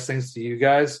suggest things to you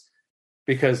guys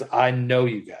because I know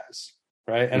you guys,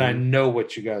 right? And I know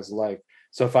what you guys like.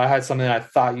 So if I had something I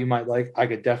thought you might like, I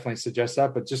could definitely suggest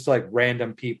that. But just like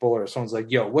random people or someone's like,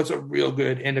 yo, what's a real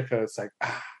good indica? It's like,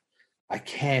 I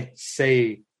can't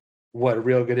say what a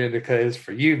real good indica is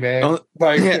for you, man.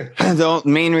 The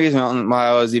main reason why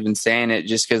I was even saying it,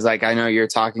 just because like I know you're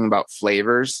talking about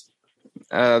flavors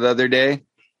the other day,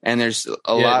 and there's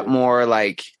a lot more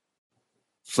like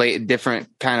different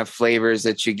kind of flavors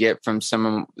that you get from some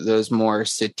of those more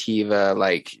sativa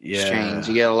like strains.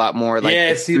 You get a lot more like but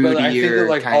I think that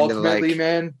like ultimately,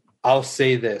 man, I'll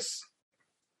say this.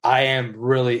 I am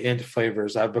really into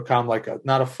flavors. I've become like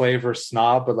not a flavor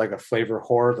snob, but like a flavor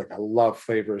whore. Like I love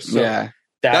flavors. So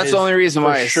that's the only reason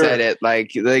why I said it.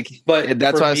 But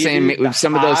that's why I was saying with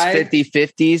some of those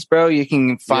 50-50s, bro, you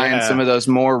can find some of those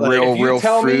more real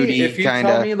fruity if you kind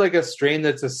tell of. me like a strain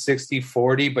that's a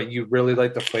 60-40, but you really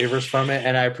like the flavors from it,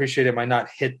 and I appreciate it might not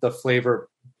hit the flavor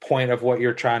point of what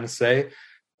you're trying to say,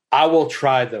 I will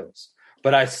try those.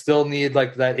 But I still need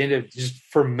like that just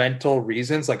for mental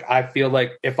reasons. Like I feel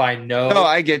like if I know,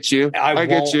 I get you. I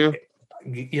get you.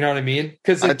 You know what I mean?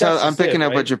 Because I'm picking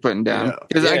up what you're putting down.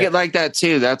 Because I get like that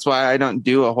too. That's why I don't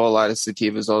do a whole lot of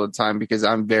sativas all the time, because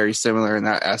I'm very similar in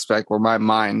that aspect where my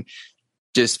mind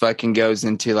just fucking goes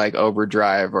into like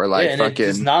overdrive or like fucking. It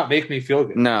does not make me feel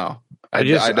good. No. I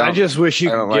just wish you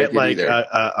could get like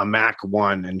a Mac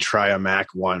 1 and try a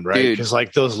Mac 1, right? Because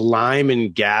like those lime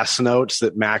and gas notes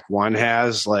that Mac 1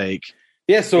 has, like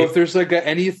so if there's like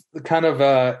any kind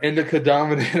of indica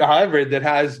dominant hybrid that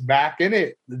has Mac in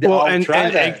it, I'll try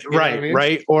that.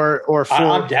 Right. Or for,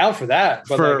 I'm down for that.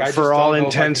 But for all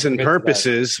intents and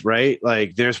purposes, right?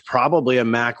 Like there's probably a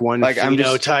Mac 1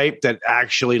 phenotype that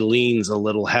actually leans a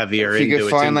little heavier. If you could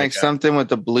find like something with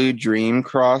the Blue Dream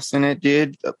cross in it,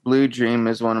 dude. The Blue Dream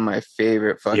is one of my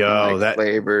favorite fucking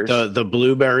flavors. The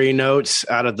blueberry notes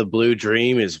out of the Blue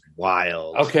Dream is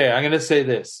wild. Okay, I'm gonna say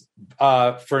this.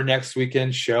 For next weekend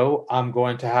show, I'm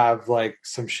going to have like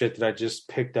some shit that I just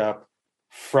picked up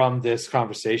from this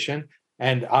conversation,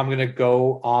 and I'm going to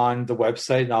go on the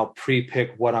website and I'll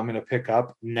pre-pick what I'm going to pick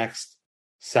up next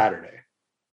Saturday.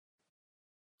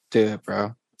 Do it,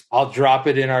 bro. I'll drop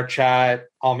it in our chat.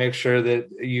 I'll make sure that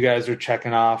you guys are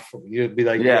checking off. You'd be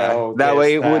like, that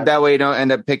way you don't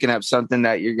end up picking up something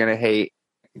that you're going to hate.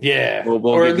 Yeah,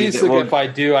 or at least if I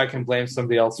do, I can blame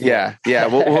somebody else. Yeah.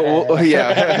 We'll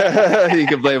you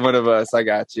can blame one of us. I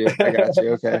got you.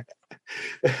 Okay.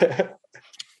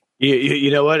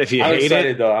 You know what? If you hate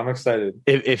it, though, I'm excited.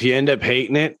 If you end up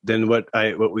hating it, then what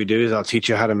we do is I'll teach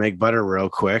you how to make butter real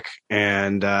quick,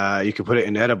 and you can put it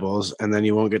in edibles, and then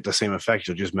you won't get the same effect.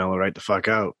 You'll just mellow right the fuck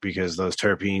out because those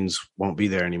terpenes won't be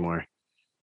there anymore.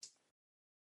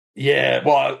 Yeah,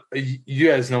 well, you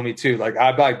guys know me too. Like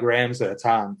I buy grams at a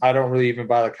time. I don't really even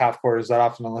buy like half quarters that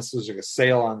often unless there's like a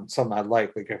sale on something I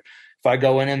like. Like if I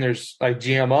go in and there's like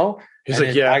GMO,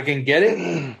 I can get it,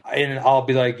 and I'll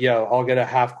be like, yo, I'll get a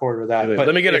half quarter of that. But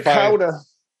let me get a quota.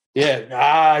 Dude,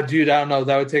 I don't know.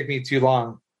 That would take me too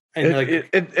long. And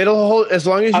it'll hold as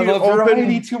long as you love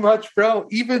variety too much, bro.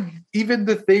 Even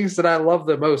the things that I love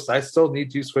the most, I still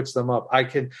need to switch them up. I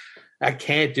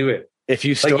can't do it. If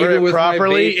you store it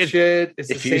properly,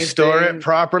 it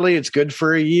properly, it's good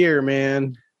for a year,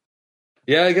 man.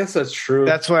 Yeah, I guess that's true.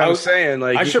 That's what I'm saying.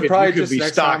 Like I should probably just be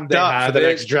stocked up for the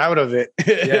next drought of it.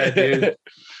 Yeah, dude.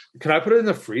 Can I put it in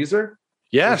the freezer?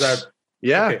 Yes.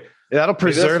 Okay. That'll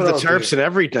preserve the terps and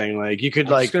everything. Like you could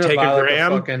take a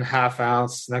gram, a fucking half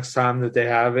ounce next time that they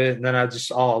have it, and then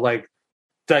I'll like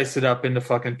dice it up into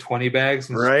fucking 20 bags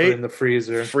and just put it in the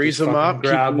freezer. Freeze them up,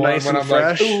 grab keep them nice and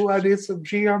fresh. Like, ooh, I need some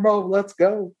GMO. Let's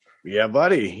go. Yeah,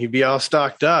 buddy. You'd be all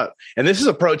stocked up. And this is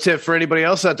a pro tip for anybody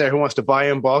else out there who wants to buy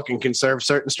in bulk and conserve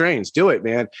certain strains. Do it,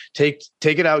 man. Take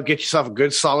it out. Get yourself a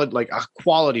good, solid, like a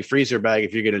quality freezer bag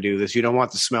if you're going to do this. You don't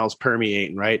want the smells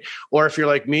permeating, right? Or if you're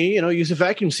like me, use a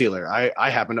vacuum sealer.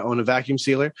 I happen to own a vacuum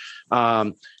sealer.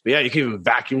 But yeah, you can even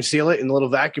vacuum seal it in little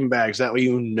vacuum bags. That way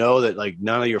that like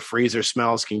none of your freezer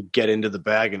smells can get into the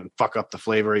bag and fuck up the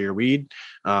flavor of your weed.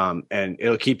 And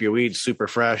it'll keep your weed super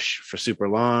fresh for super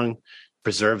long.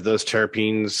 Preserve those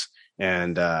terpenes,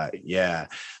 and I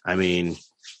mean,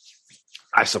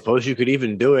 I suppose you could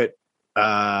even do it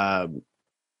right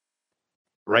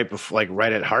before, like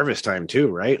right at harvest time too,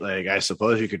 right? Like I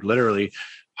suppose you could literally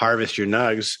harvest your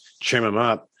nugs, trim them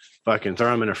up, fucking throw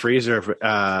them in a freezer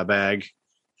bag,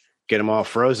 get them all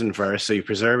frozen first, so you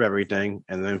preserve everything,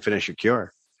 and then finish your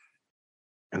cure.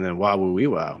 And then wow,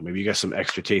 maybe you got some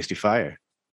extra tasty fire.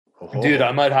 Dude,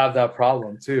 I might have that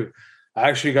problem too. I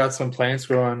actually got some plants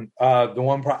growing.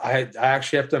 I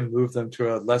actually have to move them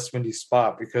to a less windy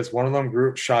spot because one of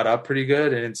them shot up pretty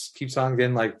good and it keeps on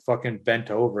getting like fucking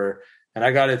bent over. And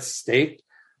I got it staked,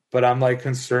 but I'm like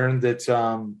concerned that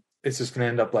it's just gonna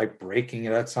end up like breaking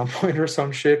it at some point or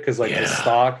some shit, because like the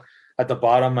stock at the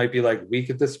bottom might be like weak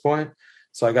at this point.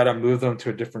 So I got to move them to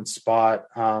a different spot.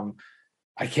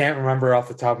 I can't remember off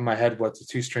the top of my head what the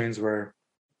 2 strains were,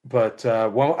 but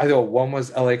one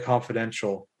was LA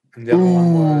Confidential, and the other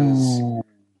one was.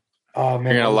 Oh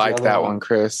man, you're gonna like that one,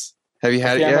 Chris. Have you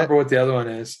had it yet? I can't remember what the other one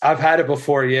is. I've had it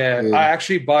before. Yeah, I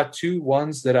actually bought 2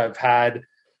 ones that I've had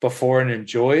before and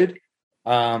enjoyed.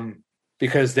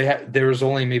 Because there was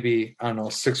only maybe, I don't know,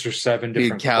 6 or 7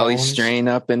 different Cali clones. strain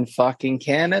up in fucking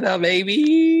Canada,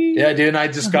 baby. Yeah, dude. And I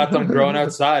just got them growing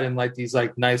outside in like these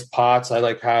like nice pots. I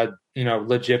like had,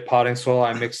 legit potting soil.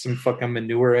 I mixed some fucking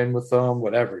manure in with them,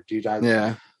 whatever, dude.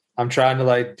 I'm trying to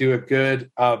like do it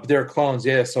good. But they're clones,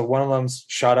 yeah. So one of them's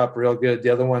shot up real good. The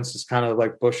other one's just kind of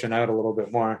like bushing out a little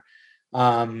bit more.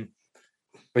 But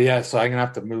yeah, so I'm gonna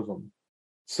have to move them.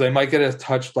 So they might get a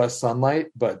touch less sunlight,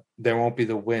 but there won't be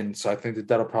the wind. So I think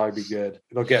that'll probably be good.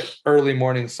 It'll get early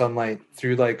morning sunlight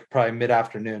through like probably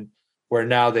mid-afternoon, where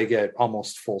now they get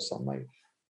almost full sunlight.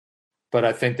 But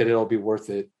I think that it'll be worth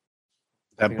it.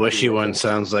 That bushy one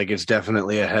sounds like it's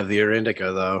definitely a heavier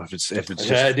indica, though. If it's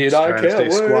just dude, trying to stay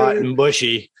squat and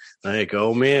bushy, like,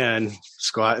 oh man,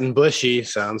 squat and bushy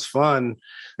sounds fun.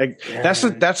 Like that's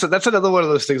another one of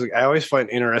those things. Like I always find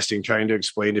interesting trying to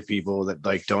explain to people that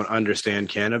like don't understand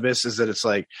cannabis is that it's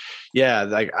like, yeah,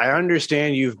 like I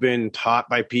understand you've been taught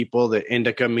by people that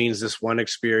indica means this one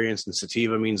experience and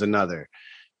sativa means another,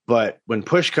 but when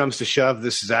push comes to shove,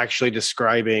 this is actually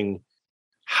describing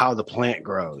how the plant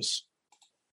grows.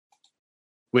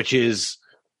 Which is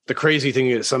the crazy thing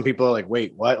is some people are like,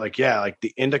 wait, what? Like, yeah, like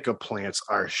the indica plants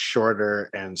are shorter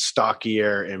and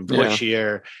stockier and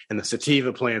bushier, and the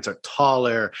sativa plants are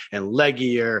taller and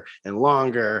leggier and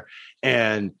longer.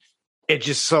 And it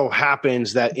just so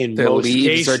happens that in the most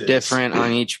leaves cases are different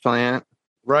on each plant.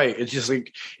 Right. It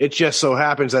just so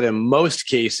happens that in most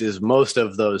cases, most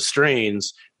of those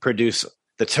strains produce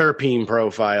the terpene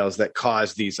profiles that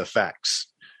cause these effects.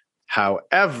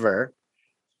 However,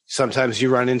 sometimes you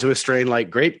run into a strain like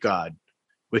Grape God,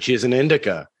 which is an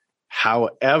indica.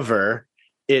 However,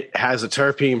 it has a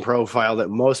terpene profile that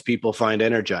most people find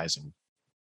energizing.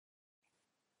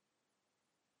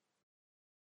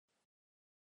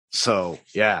 So,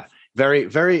 yeah, very,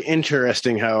 very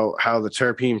interesting how the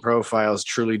terpene profiles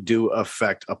truly do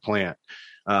affect a plant.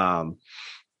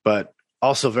 But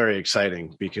also very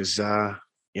exciting because,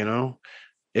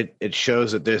 it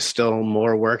shows that there's still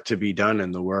more work to be done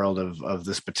in the world of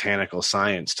this botanical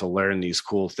science to learn these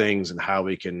cool things and how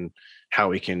we can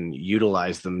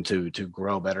utilize them to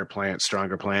grow better plants,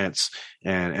 stronger plants,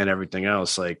 and everything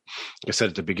else. Like I said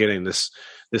at the beginning,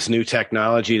 this new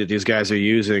technology that these guys are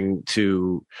using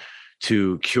to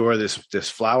cure this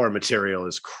flower material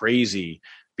is crazy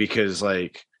because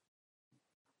like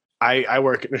I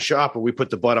work in a shop and we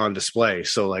put the bud on display.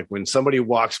 So like when somebody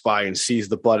walks by and sees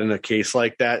the bud in a case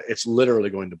like that, it's literally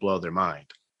going to blow their mind.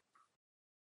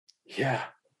 Yeah.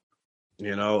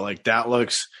 Like that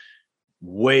looks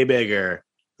way bigger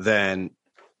than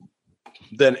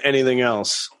anything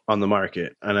else on the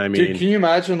market. And I mean, dude, can you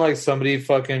imagine like somebody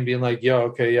fucking being like, yo,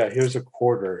 okay, yeah, here's a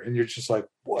quarter. And you're just like,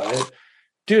 what?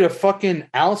 Dude, a fucking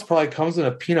ounce probably comes in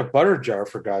a peanut butter jar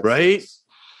for God's sakes.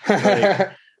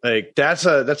 Like that's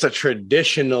a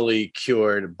traditionally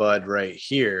cured bud right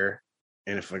here.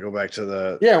 And if I go back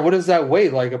to what does that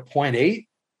weigh? Like a 0.8?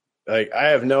 Like I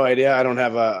have no idea. I don't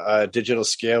have a digital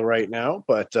scale right now,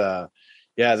 but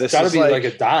this got to be like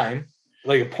a dime,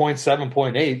 like a 0.7,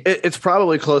 0.8. It's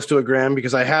probably close to a gram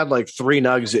because I had like 3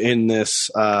 nugs in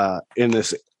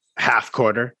this half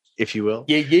quarter, if you will.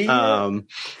 Yeah.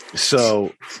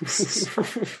 So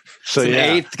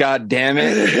eighth, god damn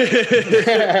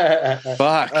it.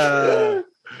 Fuck.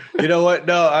 You know what?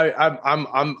 No,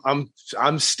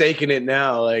 I'm staking it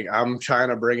now. Like I'm trying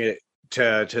to bring it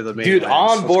to the main. Dude,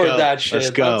 on board that shit.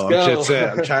 Let's go. That's it.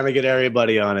 I'm trying to get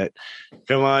everybody on it.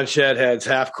 Come on, Shedheads,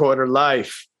 half quarter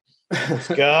life. Let's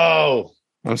go.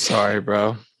 I'm sorry,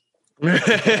 bro.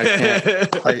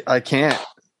 I can't.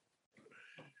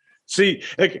 See,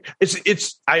 like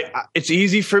it's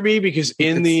easy for me because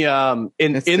in the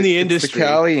industry, it's the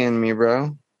Cali in me,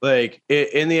 bro. Like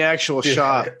in the actual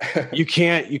shop, you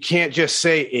can't just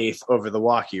say eighth over the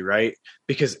walkie, right?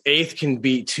 Because eighth can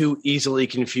be too easily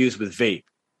confused with vape.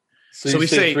 So we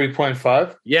say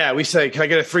 3.5. Yeah, we say, can I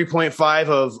get a 3.5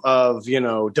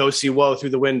 of Dosey Woe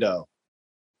through the window?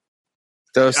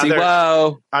 Dosey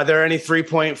Woe. Are there any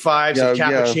 3.5s of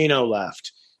cappuccino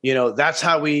left? That's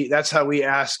how we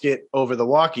ask it over the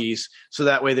walkies, so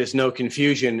that way there's no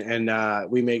confusion, and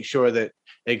we make sure that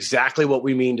exactly what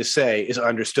we mean to say is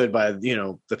understood by, you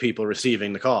know, the people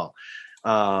receiving the call.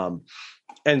 And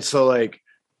so like,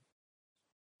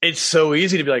 it's so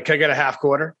easy to be like, can I get a half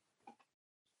quarter?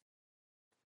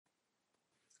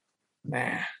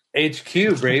 Nah.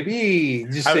 HQ, baby.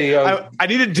 Just say, I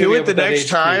need to do it the next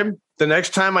time. The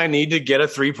next time I need to get a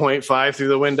 3.5 through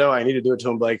the window, I need to do it to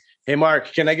him like, hey,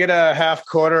 Mark, can I get a half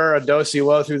quarter, a Dosey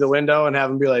Woe through the window, and have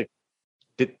him be like,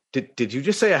 did you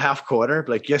just say a half quarter?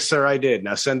 Like, yes, sir, I did.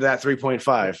 Now send that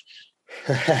 3.5.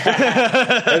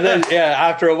 And then,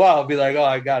 after a while, I'll be like, oh,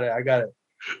 I got it.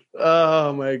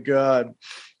 Oh, my God.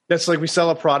 That's like we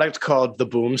sell a product called the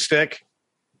Boomstick,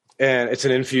 and it's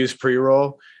an infused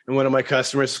pre-roll. And one of my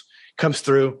customers comes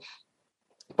through,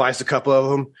 buys a couple of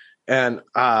them, and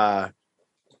I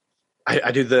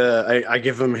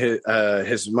give him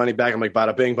his money back. I'm like,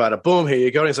 bada bing, bada boom, here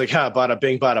you go. And he's like, bada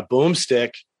bing, bada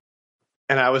Boomstick.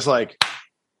 And I was like,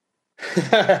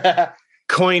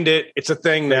 coined it. It's a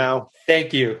thing now.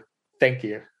 Thank you.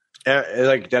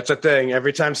 Like, that's a thing.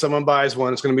 Every time someone buys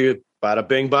one, it's going to be bada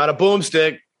bing, bada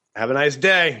Boomstick. Have a nice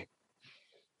day.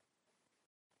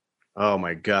 Oh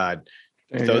my God.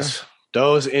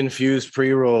 Those infused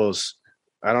pre-rolls.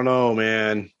 I don't know,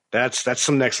 man. That's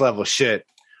some next level shit.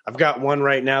 I've got one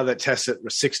right now that tests at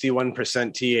 61%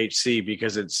 THC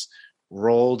because it's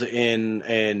rolled in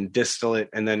and distillate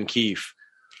and then keef.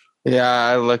 Yeah,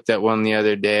 I looked at one the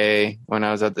other day when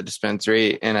I was at the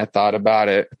dispensary and I thought about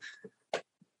it.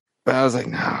 But I was like,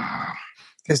 no.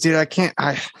 Because, dude, I can't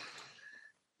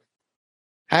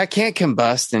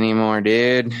combust anymore,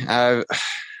 dude.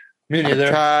 Me neither.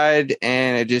 I've tried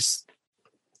and it's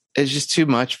just too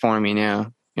much for me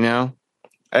now, you know?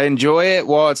 I enjoy it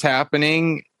while it's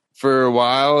happening for a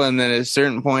while, and then at a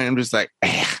certain point I'm just like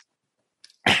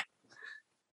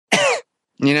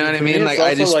you know what I mean? Like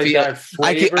I just like feel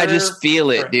I just feel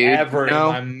it, dude. Forever in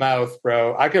my mouth,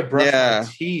 bro. I could brush my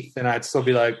teeth and I'd still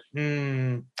be like,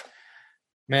 man,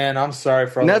 I'm sorry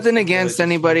for all nothing against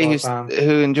anybody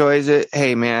who enjoys it.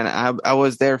 Hey man, I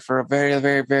was there for a very,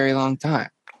 very, very long time.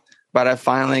 But I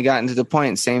finally gotten to the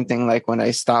point, same thing like when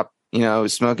I stopped, you know,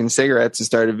 smoking cigarettes and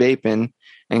started vaping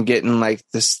and getting like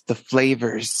the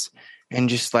flavors and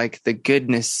just like the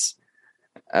goodness.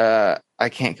 I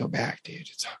can't go back, dude.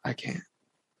 I can't.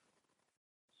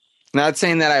 Not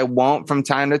saying that I won't from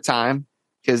time to time,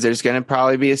 because there's going to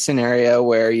probably be a scenario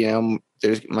where, you know,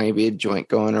 there's might be a joint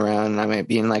going around and I might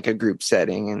be in like a group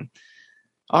setting and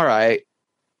all right.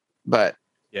 But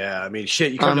yeah, I mean,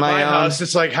 shit, you come to my house,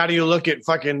 it's like, how do you look at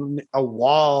fucking a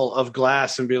wall of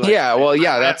glass and be like, yeah, well,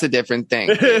 yeah, that's a different thing.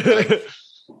 Like,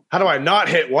 how do I not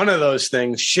hit one of those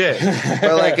things? Shit.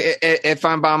 But like, if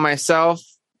I'm by myself,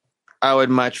 I would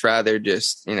much rather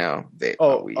just, you know, vape.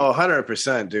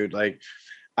 100%, dude. Like,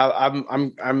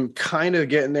 I'm kind of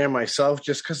getting there myself,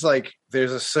 just because like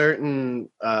there's a certain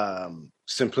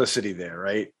simplicity there,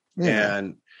 right? Yeah.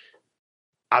 And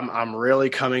I'm really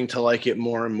coming to like it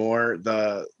more and more.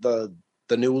 The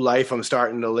new life I'm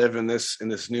starting to live in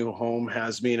this new home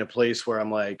has me in a place where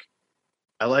I'm like,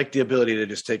 I like the ability to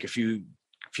just take a few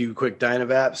quick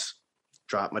Dynavaps,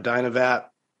 drop my Dynavap,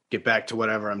 get back to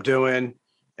whatever I'm doing,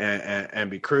 and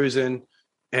be cruising,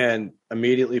 and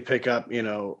immediately pick up, you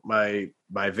know, my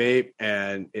vape,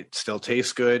 and it still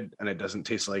tastes good, and it doesn't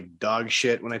taste like dog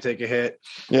shit when I take a hit.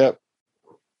 Yep.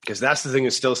 Because that's the thing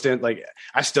that still stands. Like,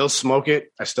 I still smoke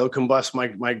it, I still combust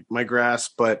my grass,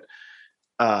 but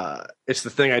it's the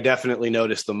thing I definitely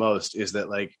notice the most is that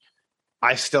like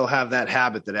I still have that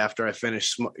habit that after I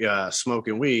finish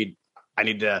smoking weed, I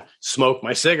need to smoke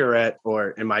my cigarette, or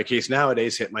in my case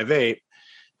nowadays, hit my vape.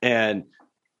 And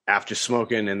after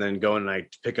smoking and then going and I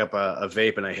pick up a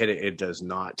vape and I hit it, it does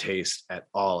not taste at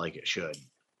all like it should.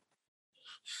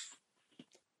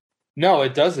 No,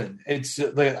 it doesn't. It's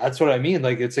like, that's what I mean.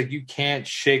 Like, it's like you can't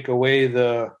shake away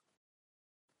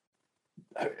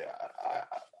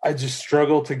I just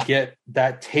struggle to get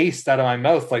that taste out of my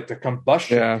mouth, like the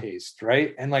combustion taste,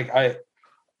 right? And like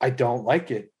I don't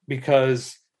like it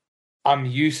because I'm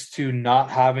used to not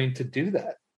having to do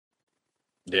that.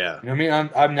 Yeah. You know what I mean?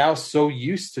 I'm now so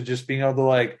used to just being able to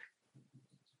like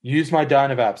use my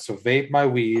Dynavap, so vape my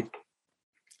weed,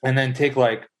 and then take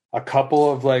like a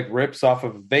couple of like rips off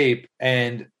of a vape,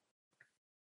 and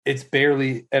it's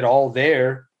barely at all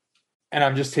there. And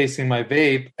I'm just tasting my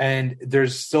vape, and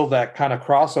there's still that kind of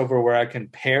crossover where I can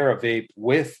pair a vape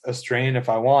with a strain if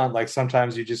I want. Like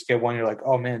sometimes you just get one, you're like,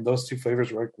 oh man, those two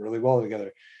flavors work really well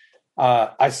together.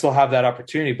 I still have that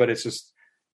opportunity, but it's just,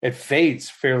 it fades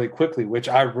fairly quickly, which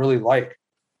I really like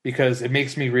because it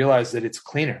makes me realize that it's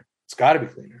cleaner. It's got to be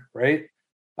cleaner, right?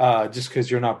 Just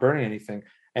because you're not burning anything.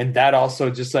 And that also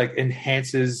just like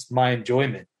enhances my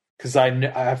enjoyment because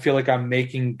I feel like I'm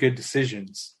making good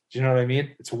decisions. Do you know what I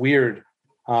mean? It's weird,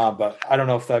 but I don't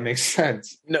know if that makes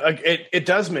sense. No, it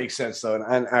does make sense though,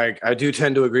 and I do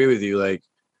tend to agree with you. Like,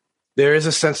 there is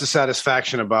a sense of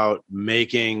satisfaction about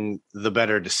making the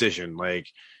better decision. Like,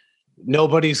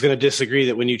 nobody's going to disagree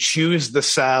that when you choose the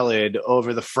salad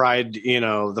over the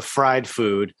fried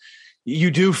food, you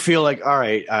do feel like, all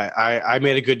right, I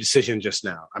made a good decision just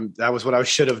now. That was what I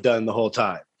should have done the whole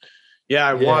time. Yeah,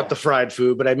 I want the fried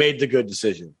food, but I made the good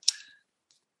decision.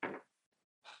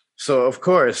 So of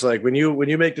course, like when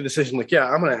you make the decision, like, yeah,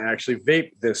 I'm going to actually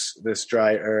vape this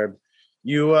dry herb,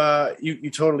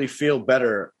 you totally feel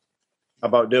better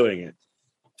about doing it.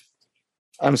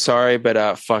 I'm sorry,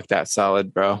 but fuck that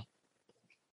salad, bro.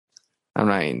 I'm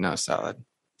not eating no salad.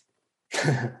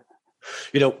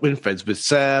 You don't win friends with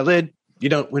salad. You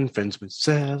don't win friends with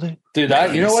salad. Dude,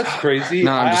 you know what's crazy?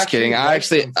 No, I'm just kidding.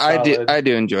 I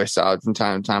do enjoy salad from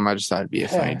time to time. I just thought it'd be a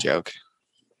funny joke.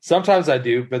 Sometimes I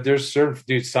do, but there's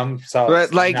some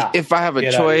salads. But like, if I have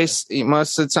a choice,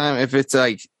 most of the time, if it's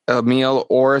like a meal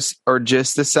or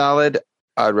just a salad,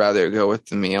 I'd rather go with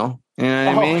the meal. You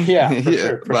know what I mean? Yeah, for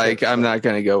sure, like, I'm not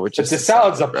going to go with just the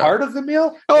salad's a part of the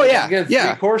meal? Oh, like,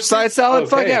 yeah. Side salad? Okay.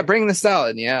 Fuck yeah, bring the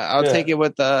salad. Yeah, I'll take it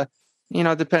with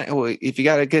depending. If you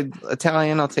got a good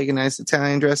Italian, I'll take a nice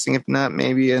Italian dressing. If not,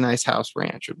 maybe a nice house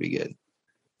ranch would be good.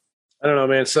 I don't know,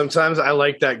 man. Sometimes I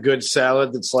like that good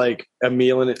salad that's like a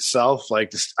meal in itself.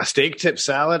 Like a steak tip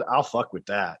salad, I'll fuck with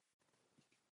that.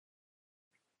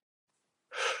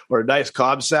 Or a nice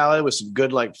Cobb salad with some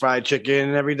good like fried chicken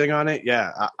and everything on it.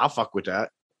 Yeah, I'll fuck with that.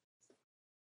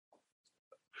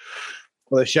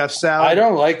 Well, the chef salad. I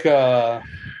don't like. I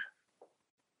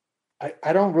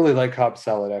don't really like Cobb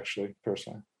salad, actually,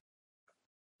 personally.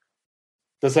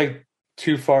 That's like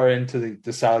too far into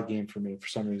the salad game for me for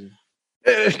some reason.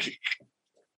 Too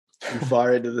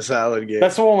far into the salad game.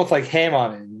 That's the one with like ham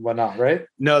on it and whatnot, right?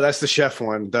 No, that's the chef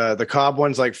one. The Cobb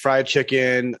one's like fried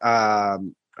chicken.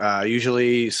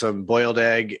 Usually some boiled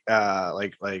egg,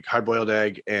 like hard boiled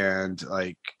egg, and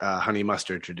like honey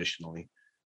mustard traditionally.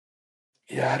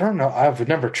 Yeah, I don't know. I've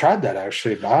never tried that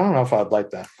actually, but I don't know if I'd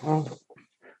like that.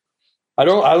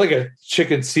 I like a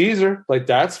chicken Caesar. Like,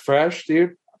 that's fresh,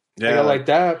 dude. Yeah, I like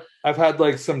that. I've had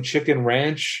like some chicken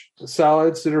ranch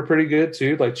salads that are pretty good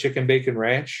too, like chicken bacon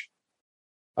ranch.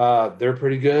 They're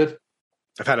pretty good.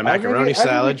 I've had a macaroni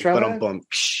salad, but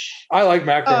I like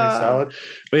macaroni salad.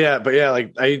 But yeah,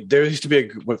 like there used to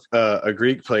be a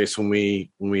Greek place when we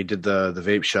did the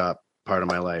vape shop part of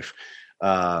my life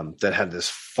that had this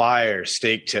fire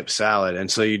steak tip salad, and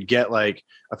so you'd get like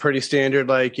a pretty standard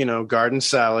like garden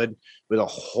salad with a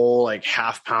whole like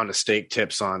half pound of steak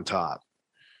tips on top,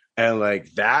 and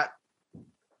like that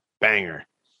banger.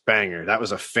 That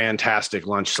was a fantastic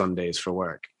lunch some days for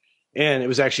work. And it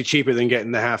was actually cheaper than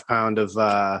getting the half pound of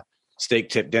steak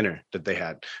tip dinner that they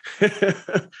had.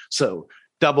 So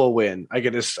double win. I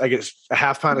get a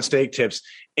half pound of steak tips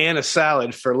and a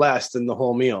salad for less than the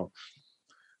whole meal.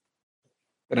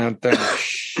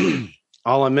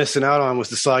 All I'm missing out on was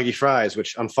the soggy fries,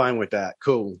 which I'm fine with that.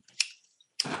 Cool.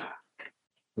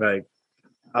 Like,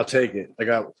 I'll take it. I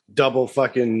got double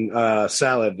fucking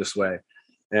salad this way.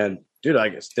 And dude, I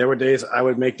guess there were days I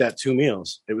would make that 2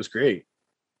 meals. It was great.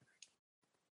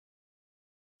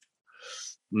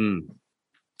 Damn,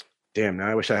 now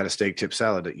I wish I had a steak tip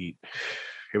salad to eat.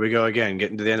 Here we go again,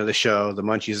 getting to the end of the show. The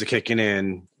munchies are kicking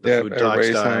in. The food talk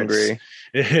starts.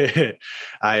 Hungry.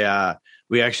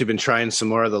 We actually been trying some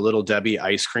more of the Little Debbie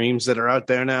ice creams that are out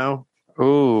there now.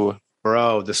 Ooh.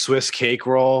 Bro, the Swiss cake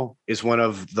roll is one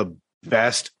of the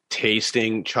best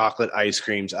tasting chocolate ice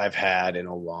creams I've had in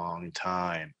a long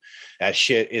time. That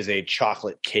shit is a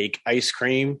chocolate cake ice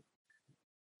cream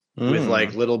with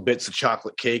like little bits of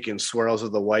chocolate cake and swirls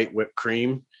of the white whipped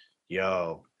cream.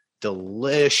 Yo,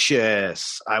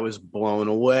 delicious. I was blown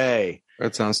away.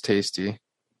 That sounds tasty.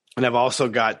 And I've also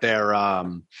got their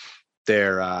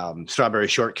strawberry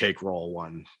shortcake roll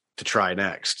one to try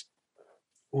next.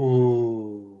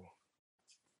 Ooh.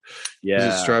 Yeah.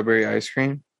 Is it strawberry ice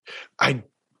cream? I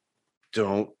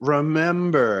don't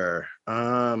remember.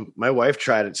 My wife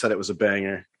tried it, said it was a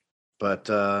banger, but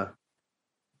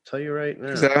tell you right now,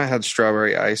 I haven't had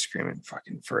strawberry ice cream in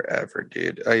fucking forever,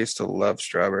 dude. I used to love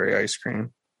strawberry ice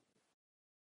cream.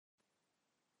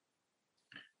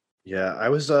 Yeah, I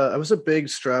was a big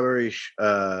strawberry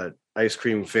ice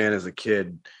cream fan as a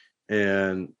kid,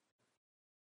 and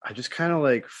I just kind of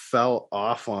like fell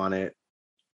off on it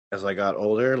as I got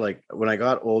older. Like when I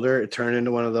got older, it turned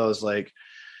into one of those like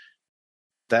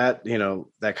that,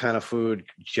 that kind of food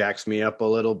jacks me up a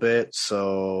little bit.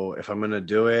 So if I'm going to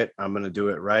do it, I'm going to do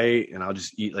it right. And I'll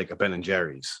just eat like a Ben and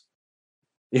Jerry's.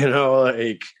 You know,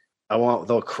 like I want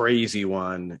the crazy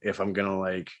one if I'm gonna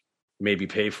like maybe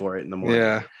pay for it in the morning.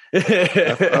 Yeah, I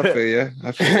feel you.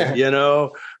 You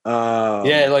know,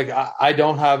 yeah, like I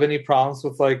don't have any problems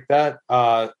with like that.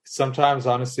 Sometimes,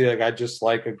 honestly, like I just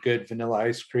like a good vanilla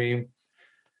ice cream.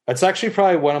 That's actually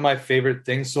probably one of my favorite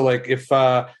things. So, like if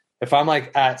I'm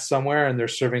like at somewhere and they're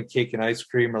serving cake and ice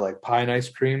cream or like pie and ice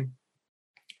cream,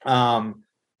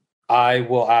 I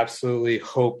will absolutely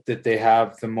hope that they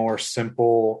have the more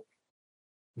simple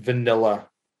vanilla,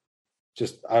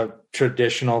 just a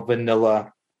traditional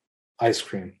vanilla ice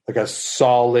cream, like a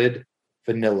solid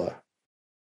vanilla.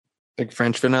 Like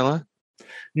French vanilla?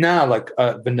 No, like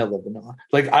vanilla.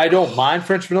 Like I don't mind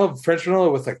French vanilla. French vanilla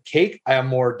with a cake, I am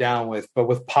more down with. But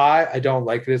with pie, I don't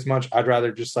like it as much. I'd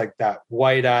rather just like that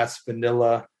white ass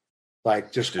vanilla,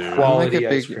 like just quality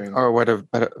like ice cream. Or what a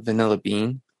vanilla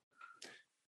bean?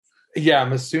 Yeah,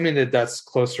 I'm assuming that that's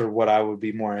closer to what I would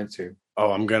be more into.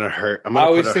 Oh, I'm gonna hurt. I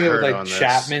always think of like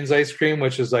Chapman's Ice Cream,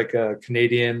 which is like a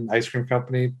Canadian ice cream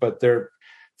company, but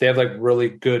they have like really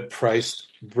good priced,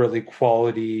 really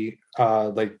quality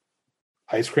like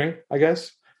ice cream, I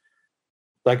guess.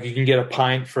 Like you can get a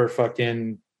pint for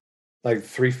fucking like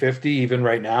 $3.50 even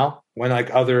right now. When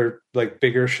like other like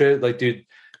bigger shit, like dude,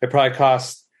 it probably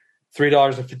costs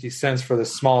 $3.50 for the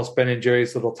smallest Ben &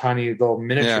 Jerry's little tiny little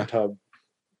miniature tub.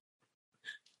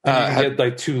 And you can get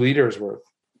like 2 liters worth.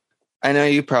 I know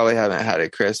you probably haven't had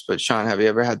it, Chris, but Sean, have you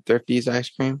ever had Thrifty's ice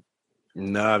cream?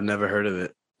 No, I've never heard of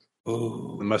it.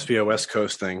 Ooh. It must be a West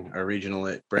Coast thing, a regional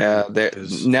brand. Yeah,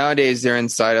 nowadays they're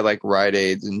inside of like Rite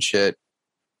Aids and shit,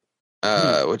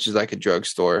 which is like a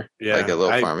drugstore, like a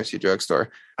little pharmacy drugstore.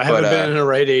 I haven't been in a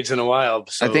Rite Aids in a while.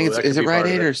 So I think is it Rite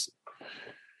Aid or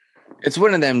it's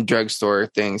one of them drugstore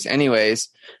things. Anyways,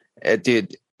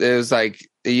 dude, it was like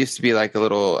it used to be like a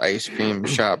little ice cream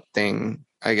shop thing,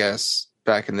 I guess.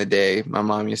 Back in the day, my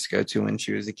mom used to go to when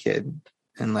she was a kid.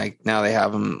 And like now they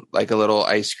have them like a little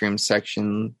ice cream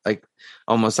section, like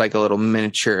almost like a little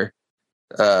miniature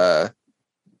Baskin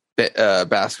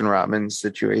Robbins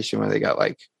situation where they got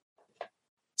like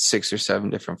 6 or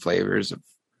 7 different flavors of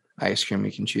ice cream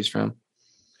you can choose from.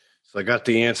 So I got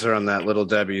the answer on that Little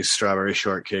Debbie's strawberry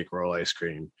shortcake roll ice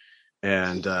cream.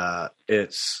 And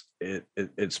it's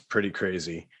pretty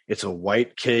crazy. It's a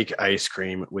white cake ice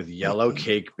cream with yellow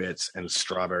cake bits and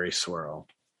strawberry swirl.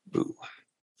 Ooh.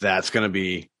 That's going to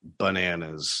be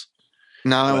bananas.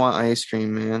 Now I want ice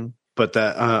cream, man. But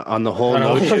that on the whole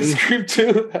notion, ice cream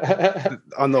too.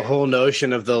 On the whole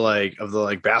notion of the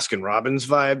Baskin Robbins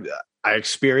vibe, I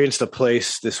experienced a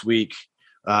place this week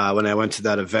when I went to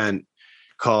that event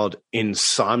called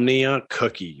Insomnia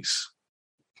Cookies.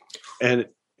 And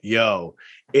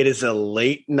it is a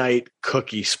late night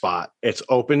cookie spot. It's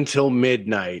open till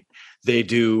midnight. They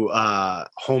do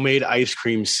homemade ice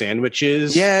cream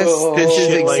sandwiches. Yes, this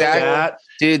is exactly, like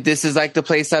dude. This is like the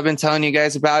place I've been telling you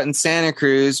guys about in Santa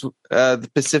Cruz, the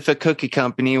Pacific Cookie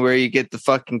Company, where you get the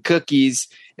fucking cookies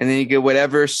and then you get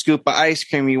whatever scoop of ice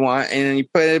cream you want, and then you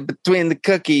put it between the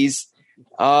cookies.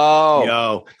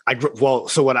 Oh,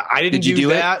 so what I didn't do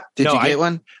that. Did you get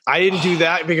one? I didn't do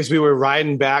that because we were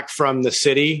riding back from the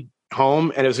city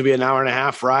home, and it was gonna be an hour and a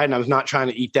half ride, and I was not trying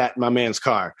to eat that in my man's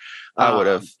car. I would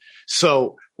have.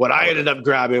 So what I ended up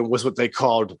grabbing was what they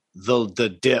called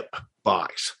the dip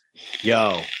box.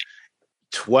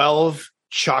 12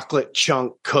 chocolate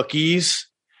chunk cookies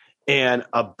and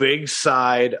a big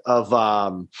side of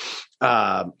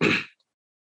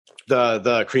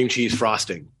the cream cheese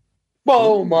frosting.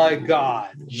 Oh my God.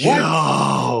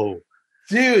 Yo.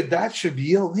 Dude, that should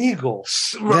be illegal.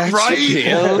 Right?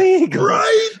 Illegal.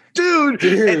 Right?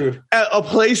 Dude. A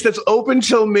place that's open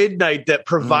till midnight that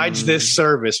provides this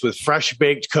service with fresh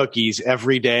baked cookies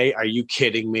every day. Are you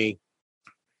kidding me?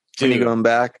 Dude. When are you going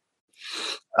back?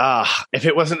 If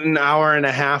it wasn't an hour and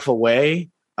a half away,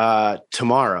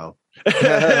 tomorrow. But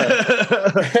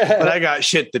I got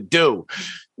shit to do.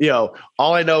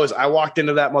 All I know is I walked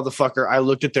into that motherfucker. I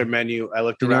looked at their menu. I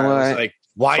looked around. I was like,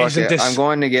 why isn't this? I'm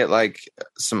going to get like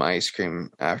some ice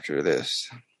cream after this.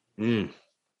 I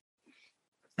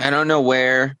don't know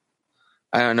where.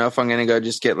 I don't know if I'm going to go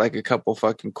just get like a couple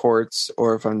fucking quarts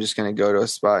or if I'm just going to go to a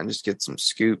spot and just get some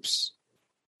scoops.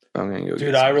 I'm going to go.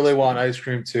 Dude, I really want ice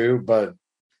cream too, but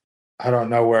I don't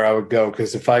know where I would go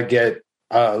because if I get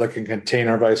like a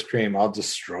container of ice cream, I'll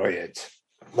destroy it.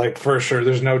 Like for sure,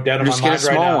 there's no debt on my mind right now. Just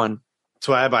get a small one. That's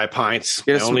why I buy pints.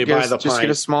 I only buy the pint. Just get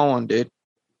a small one, dude.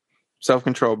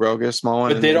 Self-control, bro. Get a small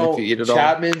one. But they don't.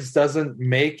 Chapman's doesn't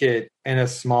make it in a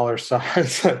smaller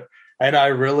size, and I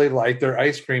really like their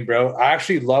ice cream, bro. I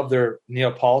actually love their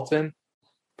Neapolitan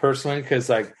personally because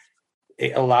like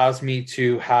it allows me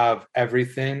to have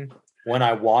everything when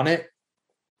I want it.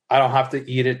 I don't have to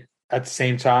eat it at the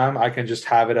same time. I can just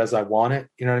have it as I want it.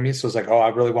 You know what I mean? So it's like, oh, I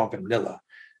really want vanilla.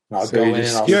 And I'll go in and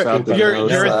I'll scoop it.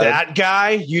 You're that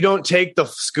guy. You don't take the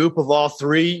scoop of all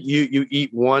three. You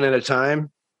eat one at a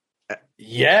time.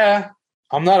 Yeah.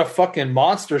 I'm not a fucking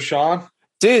monster, Sean.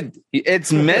 Dude,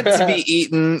 it's meant to be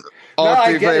eaten all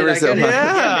three flavors at once.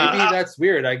 Yeah, maybe that's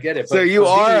weird. I get it. So you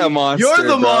are a monster. You're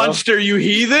the monster, you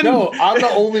heathen. No, I'm the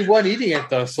only one eating it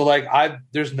though. So like,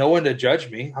 there's no one to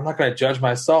judge me. I'm not going to judge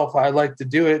myself. I like to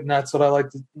do it, and that's what I like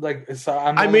to like. So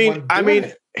I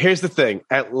mean, here's the thing.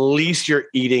 At least you're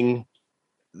eating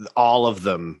all of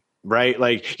them. Right?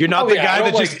 Like you're not the guy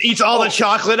that just eats all the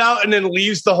chocolate out and then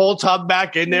leaves the whole tub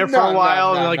back in there for a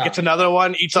while and gets another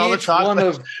one, eats all the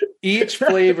chocolate. Each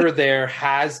flavor there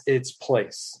has its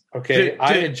place. Okay.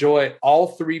 I enjoy all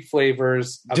three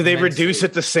flavors. Do they reduce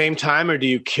at the same time or do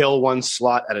you kill one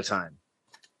slot at a time?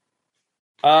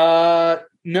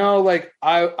 No, like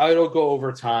I'll go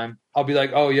over time. I'll be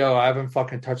like, oh, yo, I haven't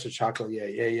fucking touched the chocolate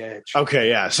yet. Yeah. Okay,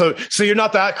 yeah. So you're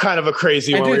not that kind of a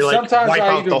crazy one. Where you're like, sometimes wipe I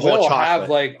out even the whole will chocolate. have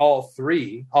like all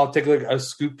three. I'll take like a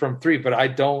scoop from three, but I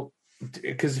don't,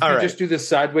 because if you just do the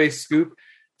sideways scoop,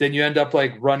 then you end up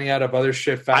like running out of other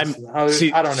shit fast. I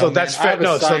don't know. So that's fair.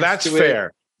 No, so that's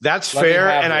fair. That's fair,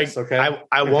 and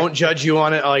I won't judge you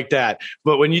on it like that.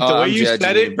 But when the way you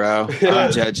said it, bro,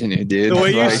 I'm judging you, dude. The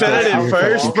way you said it at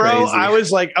first, bro, I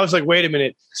was like, wait a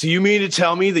minute. So you mean to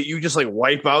tell me that you just like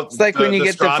wipe out? It's like when you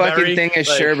get the fucking thing of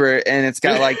sherbet and it's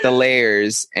got like the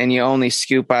layers, and you only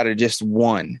scoop out of just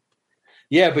one.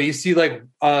 Yeah, but you see, like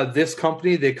this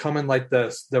company, they come in like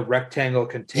the rectangle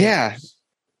containers. Yeah,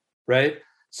 right.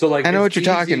 So like, I know what you're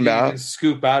talking about. You can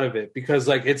scoop out of it because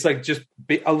like it's like just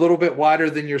a little bit wider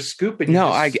than you're scooping. No,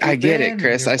 I get it,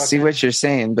 Chris. I see what you're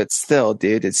saying, but still,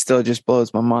 dude, it still just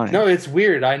blows my mind. No, it's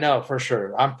weird. I know for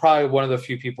sure. I'm probably one of the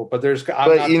few people, but I'm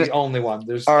not the only one.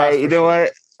 There's all right. You know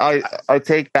what? I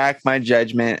take back my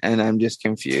judgment, and I'm just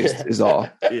confused. Is all.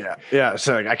 Yeah.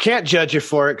 So like, I can't judge you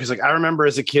for it because like I remember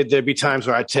as a kid, there'd be times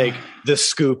where I'd take the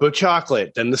scoop of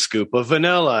chocolate, then the scoop of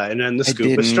vanilla, and then the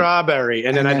scoop of strawberry,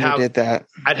 and then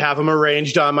I'd have them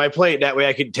arranged on my plate. That way,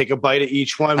 I could take a bite of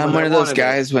each one. I'm one of those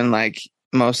guys when like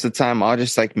most of the time I'll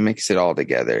just like mix it all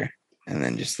together. And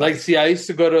then just like see, I used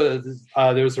to go to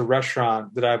there was a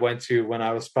restaurant that I went to when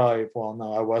I was I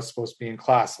was supposed to be in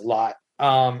class a lot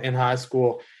in high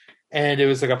school, and it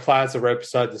was like a plaza right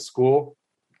beside the school,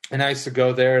 and I used to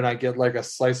go there and I get like a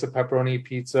slice of pepperoni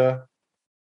pizza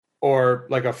or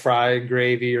like a fried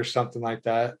gravy or something like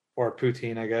that, or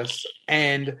poutine, I guess,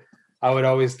 and I would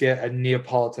always get a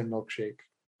Neapolitan milkshake.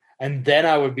 And then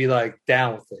I would be like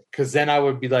down with it, because then I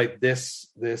would be like, this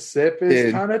sip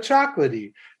is kind of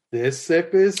chocolatey. This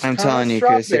sip is I'm telling you,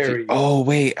 Chris.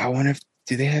 Wait, I wonder if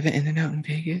do they have an In-N-Out in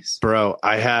Vegas? Bro,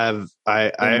 I've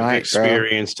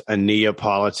experienced a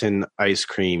Neapolitan ice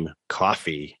cream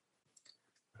coffee.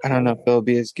 I don't know if it'll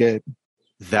be as good.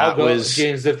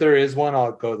 James, if there is one,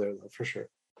 I'll go there though, for sure.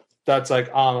 That's like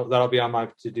that'll be on my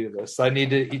to-do list. I need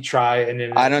to try,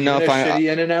 and I don't know if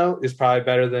shitty In-N-Out is probably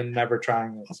better than never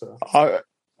trying it. So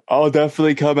I'll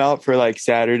definitely come out for like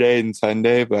Saturday and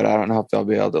Sunday, but I don't know if they'll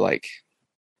be able to like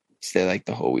stay like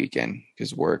the whole weekend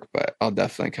because work. But I'll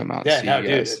definitely come out and see you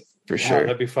guys for sure.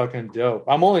 That'd be fucking dope.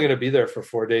 I'm only gonna be there for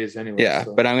 4 days anyway. Yeah,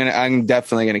 so. But I'm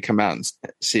definitely gonna come out and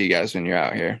see you guys when you're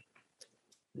out here.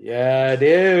 Yeah,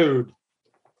 dude.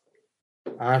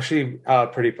 I'm actually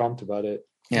pretty pumped about it.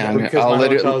 Yeah, because my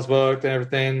hotel's booked and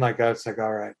everything. Like I was like,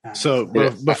 all right. So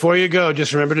before you go,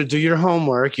 just remember to do your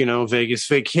homework. Vegas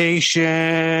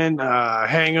vacation,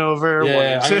 hangover.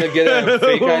 Yeah, I'm gonna get a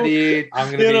fake ID.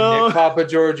 I'm gonna be Nick Papa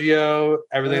Giorgio.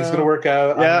 Everything's gonna work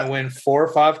out. Yeah. I'm gonna win 4 or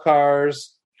 5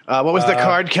 cars. What was the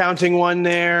card counting one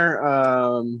there?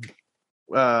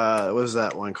 What was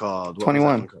that one called?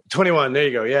 21. 21. There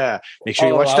you go. Yeah, make sure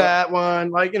you watch that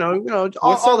one. Like what's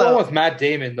all that one with Matt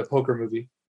Damon, the poker movie?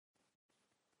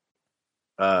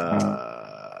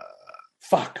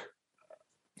 Fuck.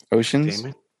 Oceans?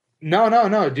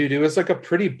 No, dude. It was like a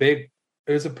pretty big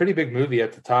movie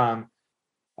at the time.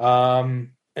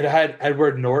 It had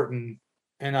Edward Norton,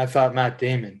 and I thought Matt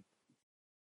Damon.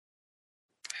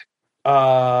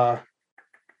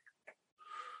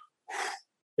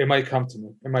 It might come to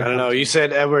me. I don't know. You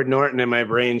said Edward Norton, and my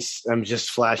brain just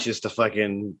flashes to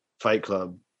fucking Fight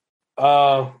Club. I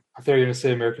thought you were gonna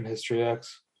say American History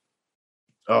X.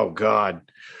 Oh God.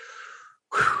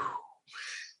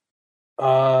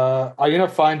 I'm gonna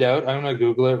find out. I'm gonna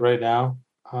Google it right now.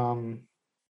 And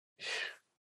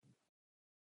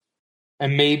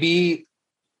maybe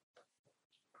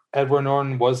Edward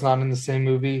Norton was not in the same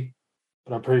movie,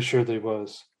 but I'm pretty sure they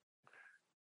was.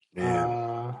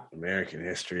 Yeah. American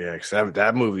History X.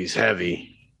 That movie's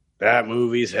heavy. That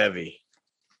movie's heavy.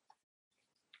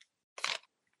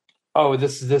 Oh,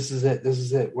 this is it. This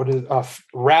is it. What is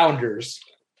Rounders?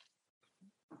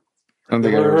 Have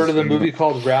you ever heard of the movie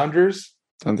called Rounders?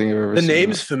 I don't think I've ever the seen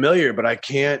name's it. familiar, but I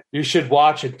can't. You should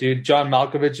watch it, dude. John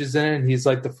Malkovich is in it, and he's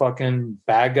like the fucking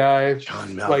bad guy.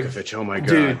 John Malkovich, oh my God.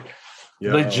 Dude,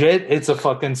 Yo. legit, it's a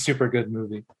fucking super good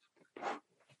movie.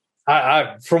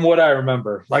 I from what I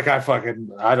remember, like I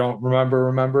don't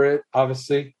remember it,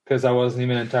 obviously, because I wasn't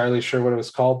even entirely sure what it was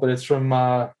called, but it's from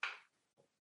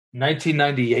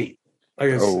 1998. Like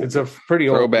it's a pretty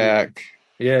old throwback.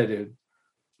 movie. Yeah, dude.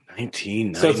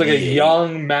 1998. So it's like a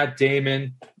young Matt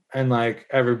Damon, and like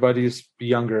everybody's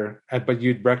younger, but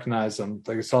you'd recognize them.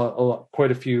 Like I saw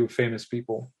quite a few famous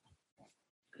people.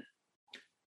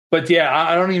 But yeah,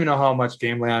 I don't even know how much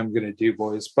gambling I'm gonna do,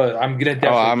 boys. But I'm gonna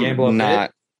definitely gamble a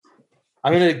bit.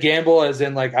 I'm gonna gamble as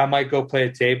in like I might go play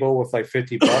a table with like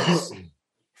 $50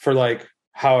 for like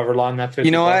however long that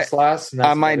 $50 lasts.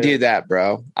 I might do that,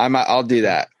 bro. I'll do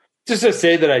that. Just to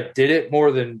say that I did it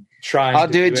more than trying. I'll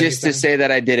do it just to say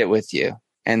that I did it with you,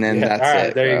 and then that's all right,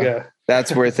 it. There bro. you go.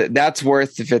 That's worth it. That's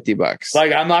worth the $50.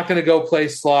 Like I'm not gonna go play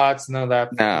slots. None of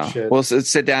that. No, shit. We'll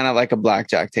sit down at like a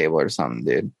blackjack table or something,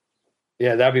 dude.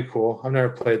 Yeah, that'd be cool. I've never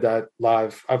played that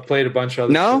live. I've played a bunch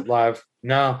of other shit live.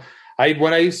 No.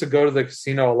 When I used to go to the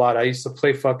casino a lot, I used to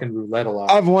play fucking roulette a lot.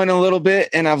 I've won a little bit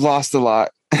and I've lost a lot.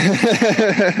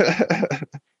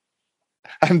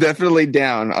 I'm definitely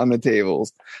down on the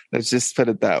tables. Let's just put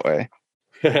it that way.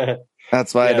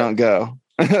 That's why I don't go.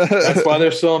 That's why they're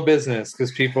still in business,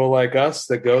 because people like us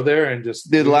that go there and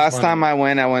just. Dude, last time I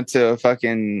went to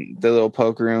the little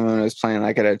poker room and I was playing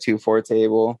like at a 2-4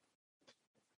 table.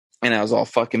 And I was all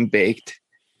fucking baked.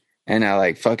 And I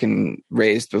like fucking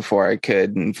raised before I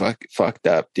could and fucked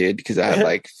up, dude, because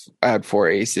I had 4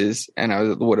 aces and I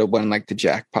would have won like the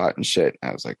jackpot and shit.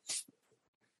 I was like,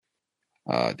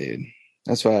 oh, dude,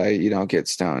 that's why you don't get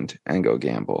stoned and go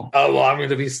gamble. Oh, well, I'm going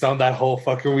to be stoned that whole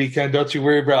fucking weekend. Don't you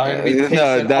worry, bro. I'm going to be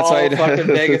tasting that's all why fucking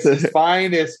Vegas'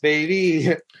 finest,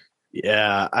 baby.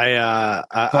 Yeah,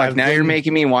 now you're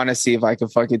making me want to see if I can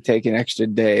fucking take an extra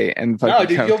day and fucking. No,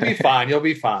 dude, you'll be fine. You'll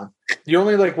be fine. You're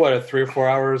only like what, 3 or 4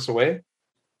 hours away?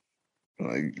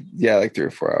 Like 3 or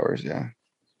 4 hours. Yeah.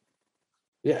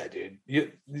 Yeah, dude.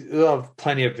 You'll have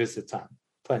plenty of visit time.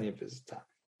 What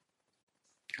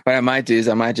I might do is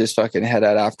I might just fucking head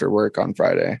out after work on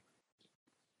Friday.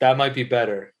 That might be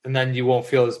better, and then you won't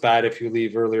feel as bad if you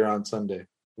leave earlier on Sunday,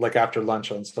 like after lunch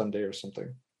on Sunday or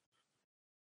something.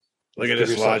 Look at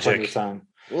this logic.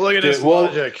 Look at this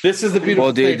logic. This is the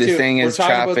beautiful thing. Well, dude, the thing is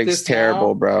traffic's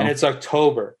terrible, bro. And it's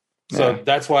October. So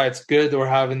that's why it's good that we're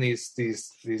having these.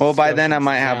 Well, by then I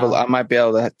might be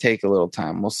able to take a little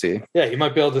time. We'll see. Yeah, you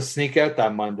might be able to sneak out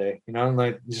that Monday, and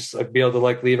like just like be able to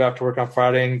like leave after work on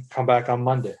Friday and come back on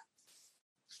Monday.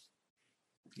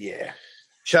 Yeah.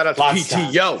 Shout out to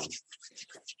PTO.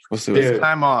 We'll see.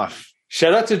 Time off.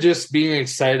 Shout out to just being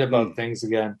excited about things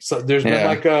again. So there's been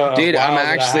like a dude.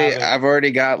 I've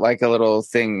already got like a little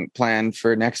thing planned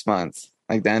for next month,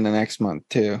 like the end of next month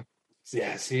too.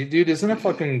 Yeah, see, dude, isn't it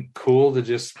fucking cool to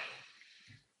just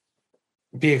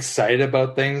be excited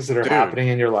about things that are happening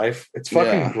in your life? It's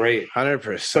fucking great.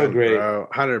 100%. So great. Bro.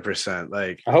 100%.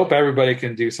 Like, I hope everybody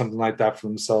can do something like that for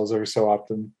themselves every so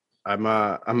often.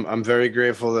 I'm very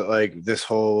grateful that like this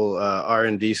whole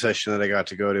R&D session that I got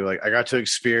to go to, like I got to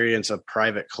experience a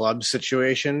private club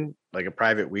situation, like a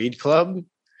private weed club.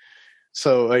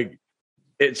 So like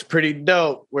it's pretty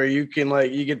dope where you can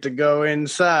like you get to go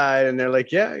inside and they're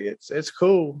like, yeah, it's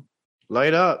cool.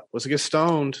 Light up. Let's get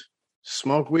stoned.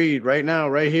 Smoke weed right now,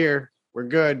 right here. We're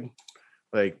good.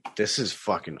 Like this is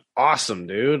fucking awesome,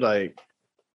 dude. Like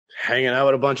hanging out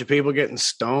with a bunch of people getting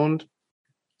stoned.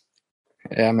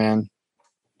 Yeah, man.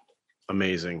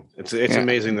 Amazing. It's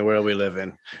amazing the world we live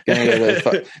in.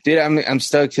 Dude, I'm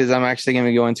stoked because I'm actually going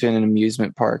to go into an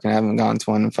amusement park and I haven't gone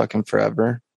to one in fucking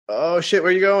forever. Oh shit,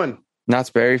 where you going? Knott's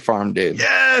Berry Farm, dude.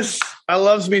 Yes, I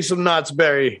loves me some Knott's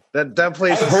Berry. That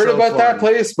place. I've heard about that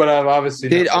place, but I've obviously.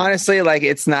 Dude, honestly, like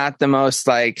it's not the most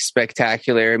like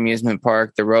spectacular amusement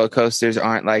park. The roller coasters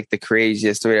aren't like the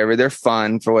craziest or whatever. They're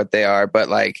fun for what they are, but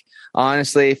like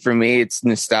honestly, for me, it's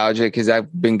nostalgic because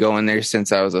I've been going there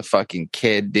since I was a fucking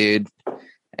kid, dude.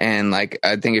 And like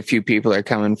I think a few people are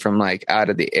coming from like out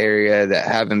of the area that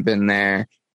haven't been there.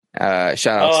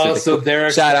 Shout outs to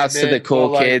the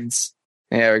cool kids.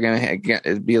 Yeah, we're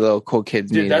gonna be a little cool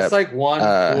kids. Dude, that's like one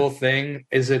cool thing,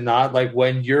 is it not? Like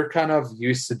when you're kind of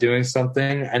used to doing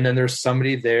something, and then there's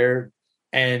somebody there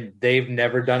and they've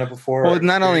never done it before. Well,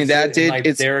 not only that, dude, like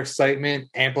their excitement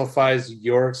amplifies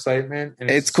your excitement.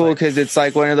 And it's cool because it's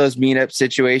like one of those meetup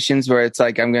situations where it's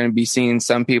like I'm going to be seeing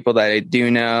some people that I do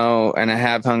know and I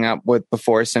have hung out with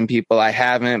before, some people I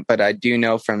haven't, but I do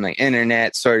know from the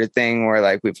internet sort of thing where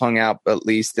like we've hung out at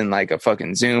least in like a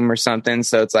fucking Zoom or something.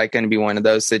 So it's like going to be one of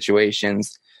those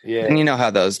situations. Yeah. And you know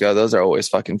how those go. Those are always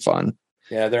fucking fun.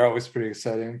 Yeah, they're always pretty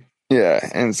exciting. Yeah,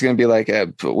 and it's going to be like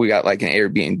we got like an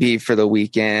Airbnb for the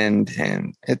weekend,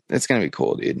 and it's going to be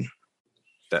cool, dude.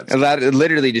 It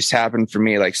literally just happened for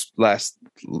me like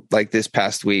this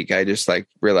past week. I just like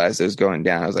realized it was going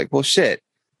down. I was like, well, shit,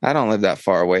 I don't live that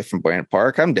far away from Buena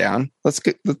Park. I'm down. Let's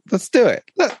do it.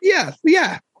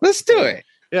 Yeah, let's do it.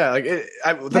 Yeah, like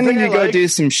I need to go do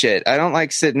some shit. I don't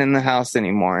like sitting in the house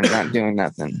anymore and not doing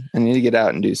nothing. I need to get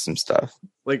out and do some stuff.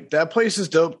 Like that place is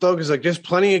dope though, because like there's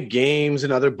plenty of games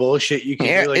and other bullshit you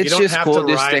can do. Like, it's you don't just have cool to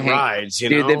just ride to hang. Rides, you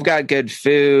Dude, know? they've got good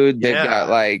food. They've got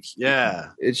like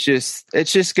It's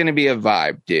just gonna be a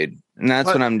vibe, dude. And that's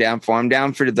what I'm down for. I'm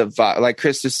down for the vibe. Like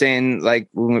Chris was saying, like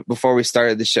before we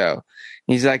started the show,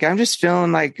 he's like, I'm just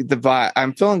feeling like the vibe.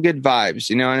 I'm feeling good vibes.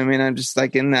 You know what I mean? I'm just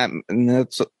like in that, and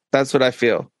that's what I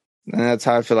feel, and that's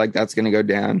how I feel like that's gonna go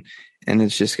down, and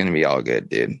it's just gonna be all good,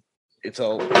 dude. It's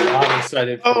all. I'm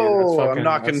excited. For I'm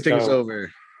knocking things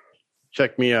over.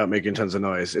 Check me out, making tons of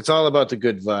noise. It's all about the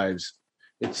good vibes.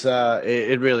 It's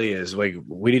it really is. Like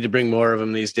we need to bring more of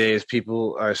them these days.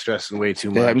 People are stressing way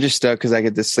too much. Yeah, I'm just stuck because I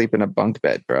get to sleep in a bunk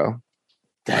bed, bro.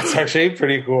 That's actually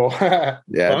pretty cool. Yeah,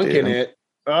 bunking it.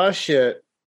 Oh shit!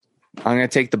 I'm gonna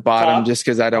take the bottom just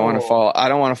because I don't want to fall. I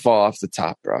don't want to fall off the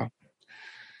top, bro.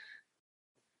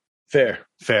 Fair.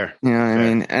 You know what I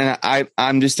mean? And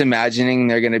I'm just imagining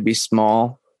they're going to be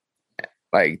small,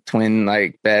 like twin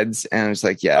like beds. And I'm just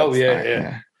like,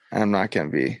 yeah. I'm not going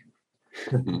to be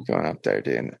going up there,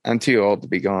 dude. I'm too old to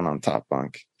be going on top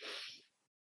bunk.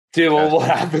 Dude, well, what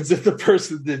happens if the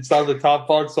person that's on the top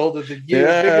bunk's older than you,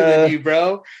 bigger than you,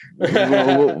 bro?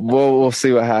 we'll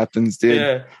see what happens,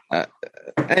 dude. Yeah.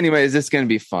 Anyways, it's going to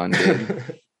be fun,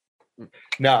 dude.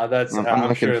 No, I'm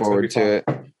looking forward to it.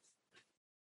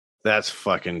 That's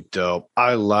fucking dope.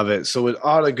 I love it. So with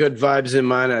all the good vibes in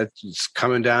mind, it's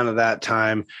coming down to that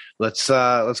time. Let's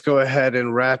go ahead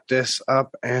and wrap this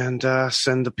up and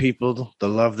send the people the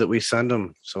love that we send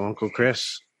them. So Uncle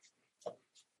Chris.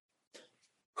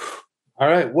 All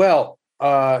right. Well,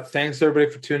 thanks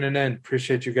everybody for tuning in.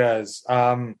 Appreciate you guys.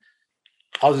 I'll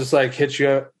just like hit you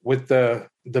up with the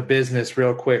business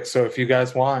real quick. So if you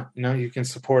guys want, you can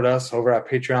support us over at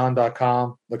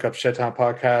patreon.com. Look up Shed Time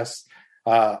Podcast.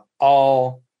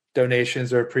 All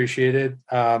donations are appreciated.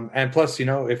 And plus,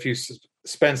 if you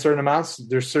spend certain amounts,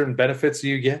 there's certain benefits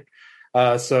you get.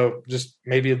 So just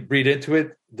maybe read into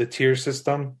it, the tier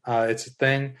system. It's a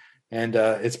thing, and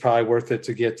it's probably worth it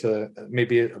to get to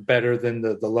maybe better than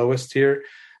the lowest tier.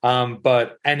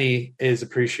 But any is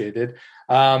appreciated.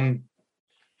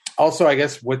 Also, I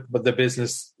guess with the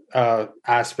business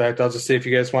aspect, I'll just say if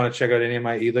you guys want to check out any of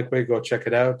my e-liquid, go check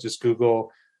it out. Just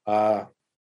Google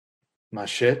my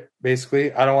shit,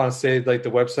 basically. I don't want to say like the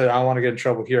website. I don't want to get in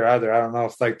trouble here either. I don't know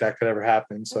if like that could ever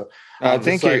happen. So I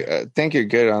think you're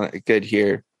good on it. Good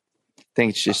here. I think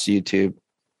it's just YouTube.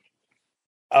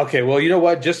 Okay, well, you know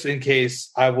what? Just in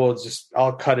case,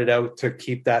 I'll cut it out to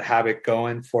keep that habit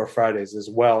going for Fridays as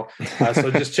well.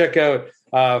 So just check out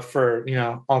for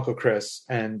Uncle Chris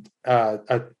and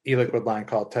a e-liquid line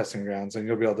called Testing Grounds, and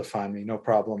you'll be able to find me, no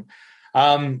problem.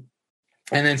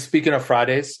 And then speaking of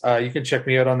Fridays, you can check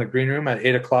me out on the Green Room at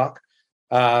 8:00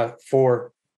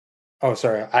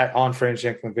 on Franz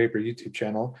Jenkins Vapor YouTube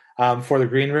channel for the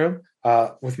Green Room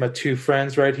with my two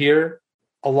friends right here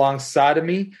alongside of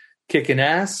me, kicking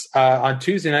ass. On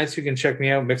Tuesday nights, you can check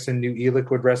me out mixing new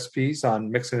e-liquid recipes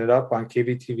on Mixing It Up on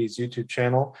KVTV's YouTube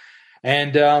channel.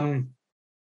 And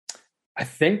I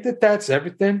think that's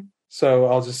everything. So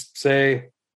I'll just say,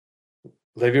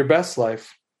 live your best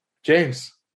life.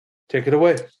 James, take it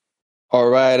away. All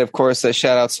right. Of course,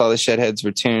 shout outs to all the Shedheads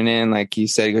for tuning in. Like you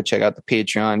said, go check out the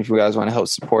Patreon if you guys want to help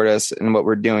support us and what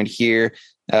we're doing here.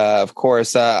 Of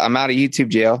course, I'm out of YouTube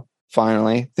jail,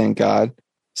 finally. Thank God.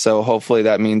 So hopefully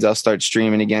that means I'll start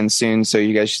streaming again soon. So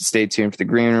you guys should stay tuned for the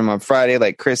Green Room on Friday,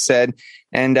 like Chris said,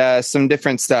 and some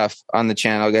different stuff on the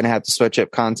channel. Going to have to switch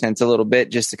up content a little bit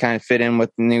just to kind of fit in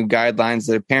with the new guidelines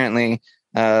that apparently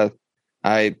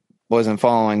I wasn't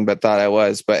following, but thought I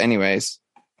was. But anyways,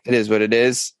 it is what it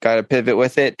is. Got to pivot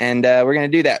with it. And we're going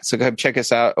to do that. So go check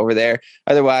us out over there.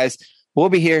 Otherwise, we'll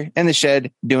be here in the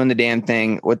shed doing the damn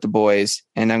thing with the boys.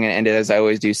 And I'm going to end it as I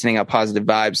always do, sending out positive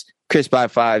vibes, crisp high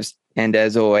fives. And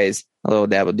as always, a little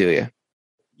dab will do you.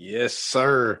 Yes,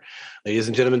 sir. Ladies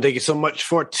and gentlemen, thank you so much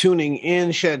for tuning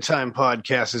in. Shed Time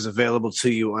Podcast is available to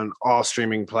you on all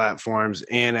streaming platforms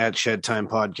and at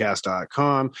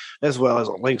shedtimepodcast.com, as well as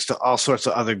links to all sorts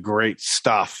of other great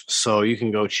stuff. So you can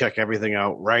go check everything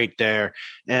out right there.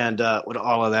 And with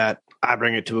all of that, I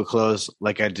bring it to a close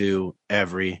like I do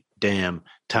every damn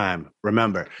time.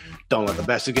 Remember, don't let the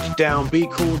bastard get you down. Be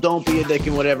cool. Don't be a dick,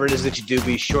 and whatever it is that you do,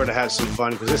 be sure to have some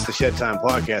fun, because it's the Shed Time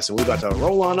Podcast, and we're about to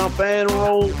roll on up and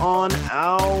roll on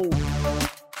out.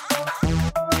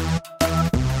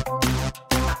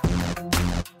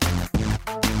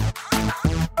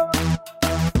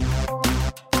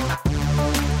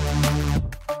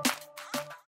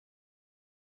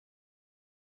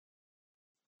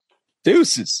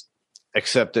 Deuces.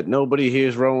 Except that nobody here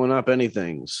is rolling up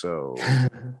anything, so...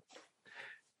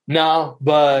 No,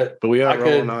 but we are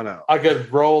rolling on out. I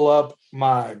could roll up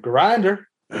my grinder.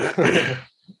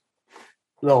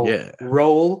 Little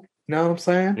roll, you know what I'm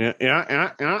saying?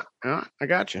 Yeah. I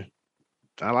got you.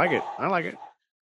 I like it.